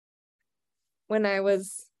when I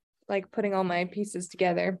was like putting all my pieces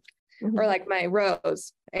together, or like my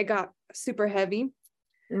rows, it got super heavy.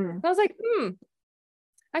 I was like,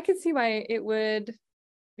 I could see why it would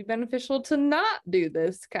be beneficial to not do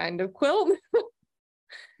this kind of quilt.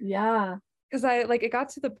 Yeah, because I like, it got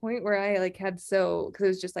to the point where I like had, so because it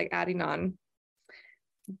was just like adding on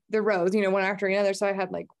the rows, you know, one after another, so I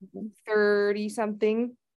had like 30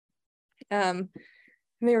 something, and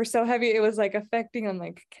they were so heavy it was like affecting, I'm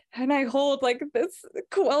like, can I hold like this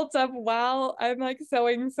quilt up while I'm like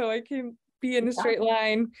sewing so I can be in a straight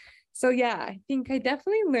line? So yeah, I think I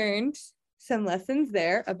definitely learned some lessons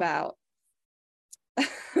there about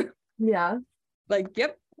like,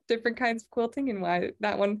 different kinds of quilting, and why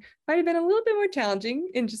that one might have been a little bit more challenging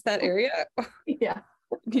in just that area.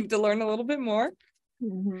 Need to learn a little bit more.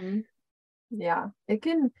 Yeah, they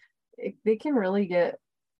can really get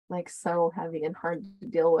like so heavy and hard to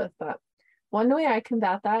deal with. But one way I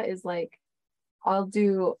combat that is like, I'll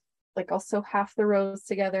sew half the rows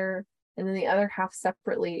together and then the other half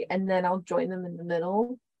separately, and then I'll join them in the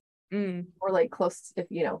middle, or like close, if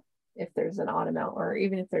you know, if there's an odd amount, or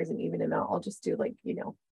even if there's an even amount, I'll just do like, you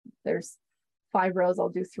know, there's 5 rows, I'll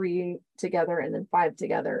do 3 together and then 5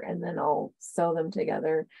 together, and then I'll sew them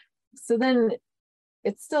together. So then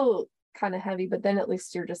it's still kind of heavy, but then at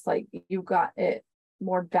least you're just like, you got it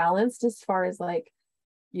more balanced as far as like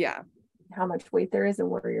how much weight there is and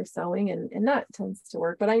where you're sewing, and that tends to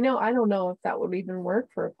work. But I don't know if that would even work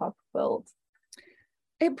for a puff quilt.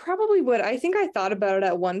 It probably would. I think I thought about it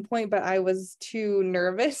at one point, but I was too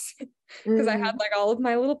nervous because I had like all of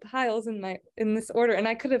my little piles in this order, and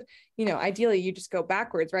I could have, you know, ideally you just go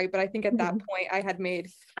backwards, right? But I think at that point I had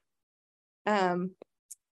made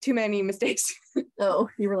too many mistakes. Oh,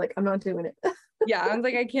 you were like, I'm not doing it. Yeah, I was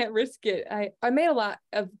like, I can't risk it. I made a lot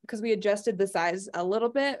of, because we adjusted the size a little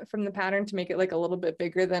bit from the pattern to make it like a little bit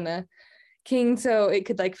bigger than a king, so it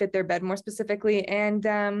could like fit their bed more specifically. And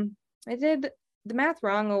I did the math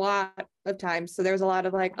wrong a lot of times, so there was a lot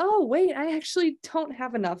of like, oh wait, I actually don't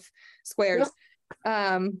have enough squares.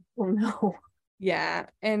 Oh no. Yeah,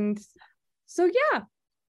 and so yeah,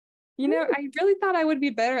 you know, I really thought I would be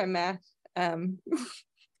better at math 5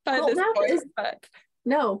 by quilt this math point, is but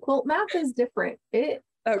no, quilt math is different. It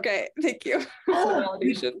okay, thank you for the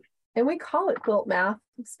validation. And we call it quilt math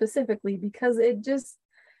specifically because it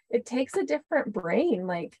takes a different brain,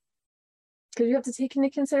 like, because you have to take into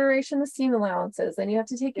consideration the seam allowances, and you have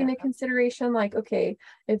to take into consideration, like, okay,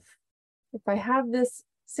 if I have this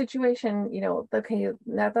situation, you know, okay,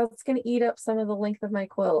 that's going to eat up some of the length of my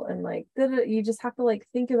quilt, and like you just have to like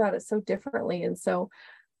think about it so differently. And so,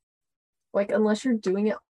 like, unless you're doing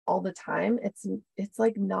it all the time, it's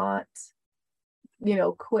like not, you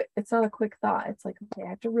know, quick. It's not a quick thought. It's like, okay, I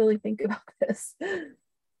have to really think about this.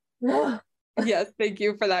 Yes, thank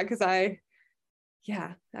you for that, because I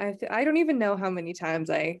don't even know how many times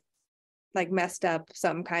I like messed up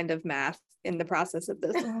some kind of math in the process of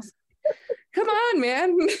this. Come on,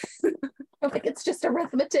 man. I'm like, it's just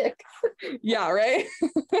arithmetic. Yeah, right.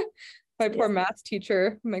 My poor math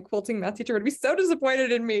teacher, my quilting math teacher would be so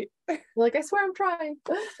disappointed in me. Like, I swear I'm trying.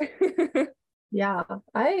 Yeah,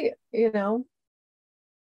 you know,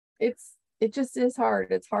 it just is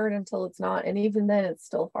hard. It's hard until it's not. And even then it's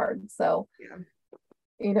still hard. So,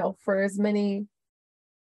 you know, for as many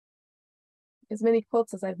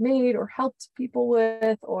quilts as I've made or helped people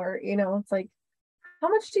with, or, you know, it's like, how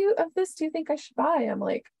much of this do you think I should buy? I'm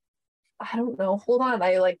like, I don't know. Hold on.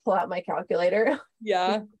 I like pull out my calculator. Yeah.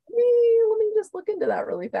 Let me just look into that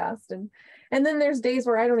really fast. And then there's days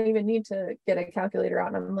where I don't even need to get a calculator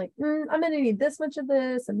out. And I'm like, I'm going to need this much of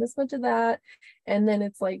this and this much of that. And then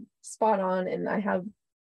it's like spot on. And I have,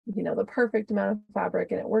 you know, the perfect amount of fabric,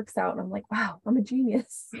 and it works out. And I'm like, wow, I'm a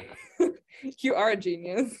genius. You are a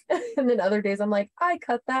genius. And then other days I'm like, I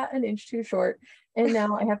cut that an inch too short. And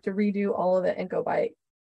now I have to redo all of it and go buy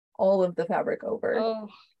all of the fabric over. Oh,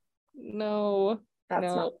 no. That's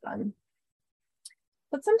not fun.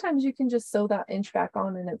 But sometimes you can just sew that inch back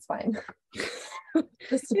on and it's fine.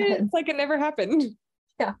 This depends. It's like it never happened.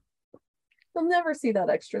 Yeah. You'll never see that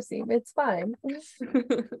extra seam. It's fine.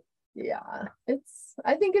 Yeah.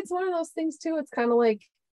 I think it's one of those things too. It's kind of like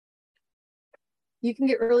you can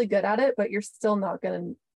get really good at it, but you're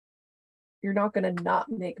not gonna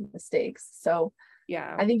not make mistakes. So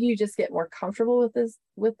yeah, I think you just get more comfortable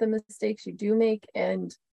with the mistakes you do make,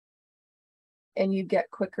 and you get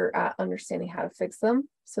quicker at understanding how to fix them.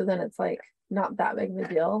 So then it's like not that big of a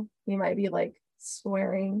deal. You might be like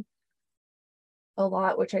swearing a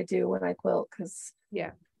lot, which I do when I quilt, because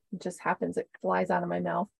it just happens. It flies out of my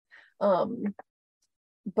mouth.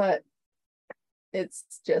 But it's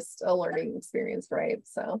just a learning experience, right?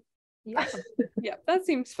 So yeah, that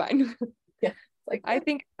seems fine. Yeah. Like, I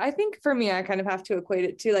think for me, I kind of have to equate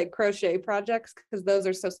it to like crochet projects, because those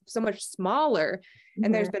are so much smaller.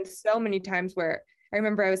 And there's been so many times where I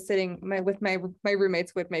remember I was sitting with my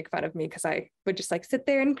roommates would make fun of me because I would just like sit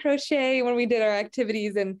there and crochet when we did our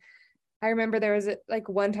activities. And I remember there was like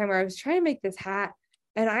one time where I was trying to make this hat,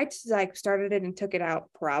 and I just like started it and took it out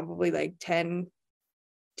probably like 10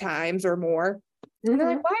 times or more. And they're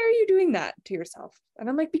like, why are you doing that to yourself? And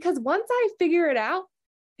I'm like, because once I figure it out,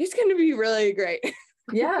 it's going to be really great.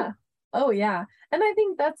 Yeah. Oh yeah. And I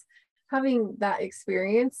think that's having that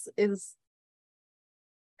experience is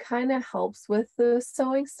kind of helps with the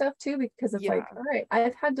sewing stuff too, because it's like, all right,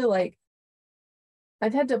 I've had to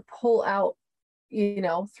pull out, you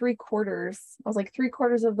know, 3/4. I was like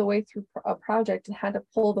 3/4 of the way through a project and had to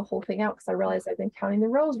pull the whole thing out because I realized I'd been counting the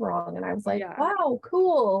rows wrong. And I was like, wow,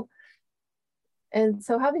 cool. And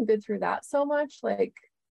so having been through that so much, like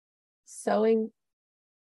sewing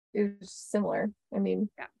is similar. I mean,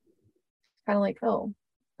 kind of like, oh,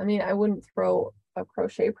 I mean, I wouldn't throw a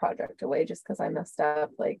crochet project away just because I messed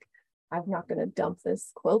up. Like, I'm not going to dump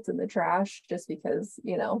this quilt in the trash just because,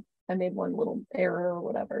 you know, I made one little error or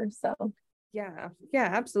whatever. So yeah,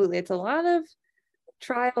 absolutely. It's a lot of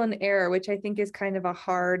trial and error, which I think is kind of a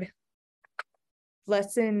hard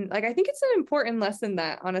lesson. Like, I think it's an important lesson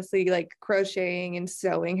that honestly, like crocheting and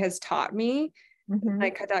sewing has taught me,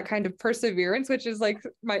 like that kind of perseverance, which is like,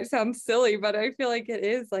 might sound silly, but I feel like it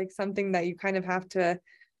is like something that you kind of have to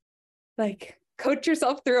like coach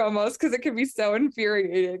yourself through almost, because it can be so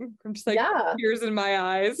infuriating. I'm just like tears in my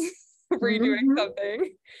eyes redoing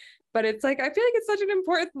something. But it's like, I feel like it's such an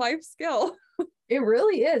important life skill. It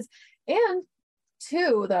really is. And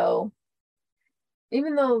too, though,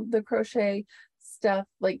 even though the crochet stuff,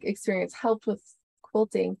 like experience helped with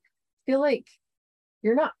quilting, I feel like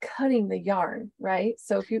you're not cutting the yarn, right?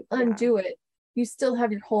 So if you undo it, you still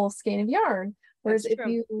have your whole skein of yarn. Whereas if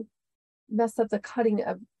you mess up the cutting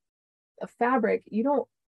of fabric, you don't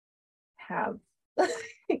have,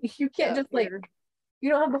 you can't just like, you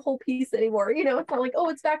don't have the whole piece anymore. You know, it's not like, oh,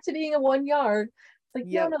 it's back to being a 1 yard. It's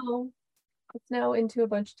like, no, it's now into a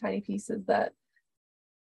bunch of tiny pieces that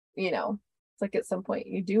it's like at some point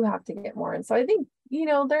you do have to get more. And so I think,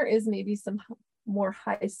 there is maybe some more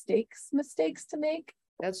high stakes mistakes to make.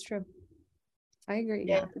 That's true. I agree.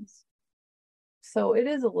 Yeah. So it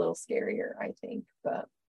is a little scarier, I think, but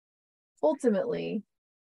ultimately,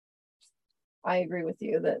 I agree with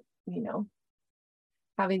you that,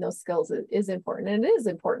 having those skills is important, and it is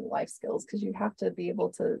important life skills, because you have to be able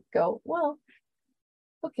to go, well,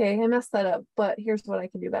 okay, I messed that up, but here's what I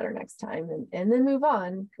can do better next time, and then move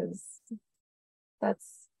on, because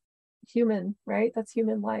that's human, right? That's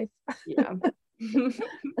human life. Yeah.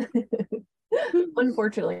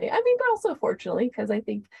 Unfortunately, I mean, but also fortunately, because I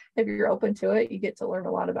think if you're open to it, you get to learn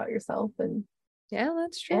a lot about yourself and yeah,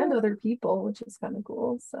 that's true. And other people, which is kind of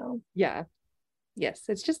cool. So yeah. Yes,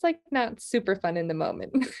 it's just like not super fun in the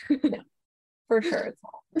moment. No, for sure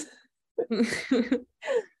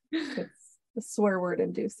it's swear word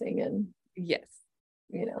inducing, and yes.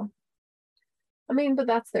 I mean, but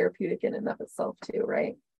that's therapeutic in and of itself too,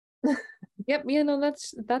 right? Yep,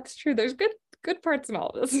 that's true. There's good parts in all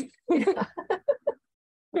of this. Yeah.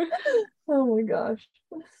 Oh my gosh.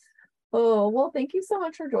 Oh, well, thank you so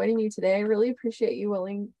much for joining me today. I really appreciate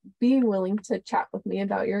you being willing to chat with me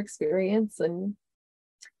about your experience. And,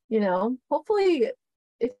 hopefully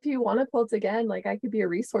if you want to quilt again, like, I could be a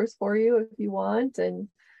resource for you if you want, and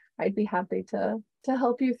I'd be happy to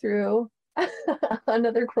help you through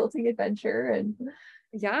another quilting adventure. And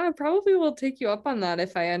yeah, I probably will take you up on that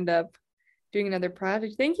if I end up doing another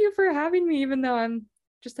project. Thank you for having me, even though I'm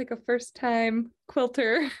just like a first time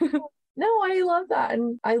quilter. No, I love that.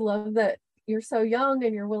 And I love that you're so young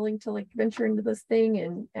and you're willing to like venture into this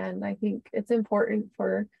thing. And I think it's important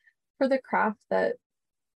for the craft that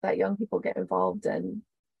young people get involved and,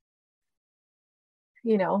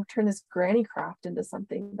 turn this granny craft into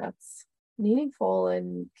something that's meaningful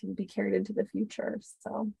and can be carried into the future.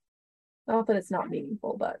 So not that it's not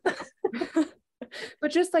meaningful, but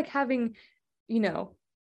but just like having,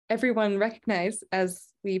 everyone recognize as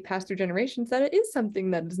we pass through generations that it is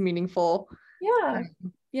something that is meaningful. yeah.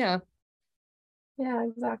 Yeah. Yeah,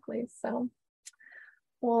 exactly. So,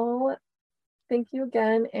 well, thank you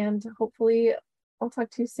again. And hopefully I'll talk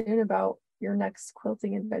to you soon about your next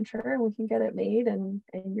quilting adventure, and we can get it made, and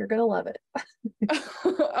you're going to love it.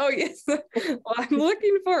 Oh, yes. Well, I'm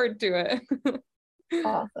looking forward to it.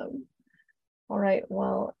 Awesome. All right.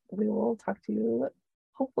 Well, we will talk to you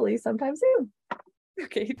hopefully sometime soon.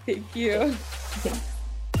 Okay. Thank you. Thanks.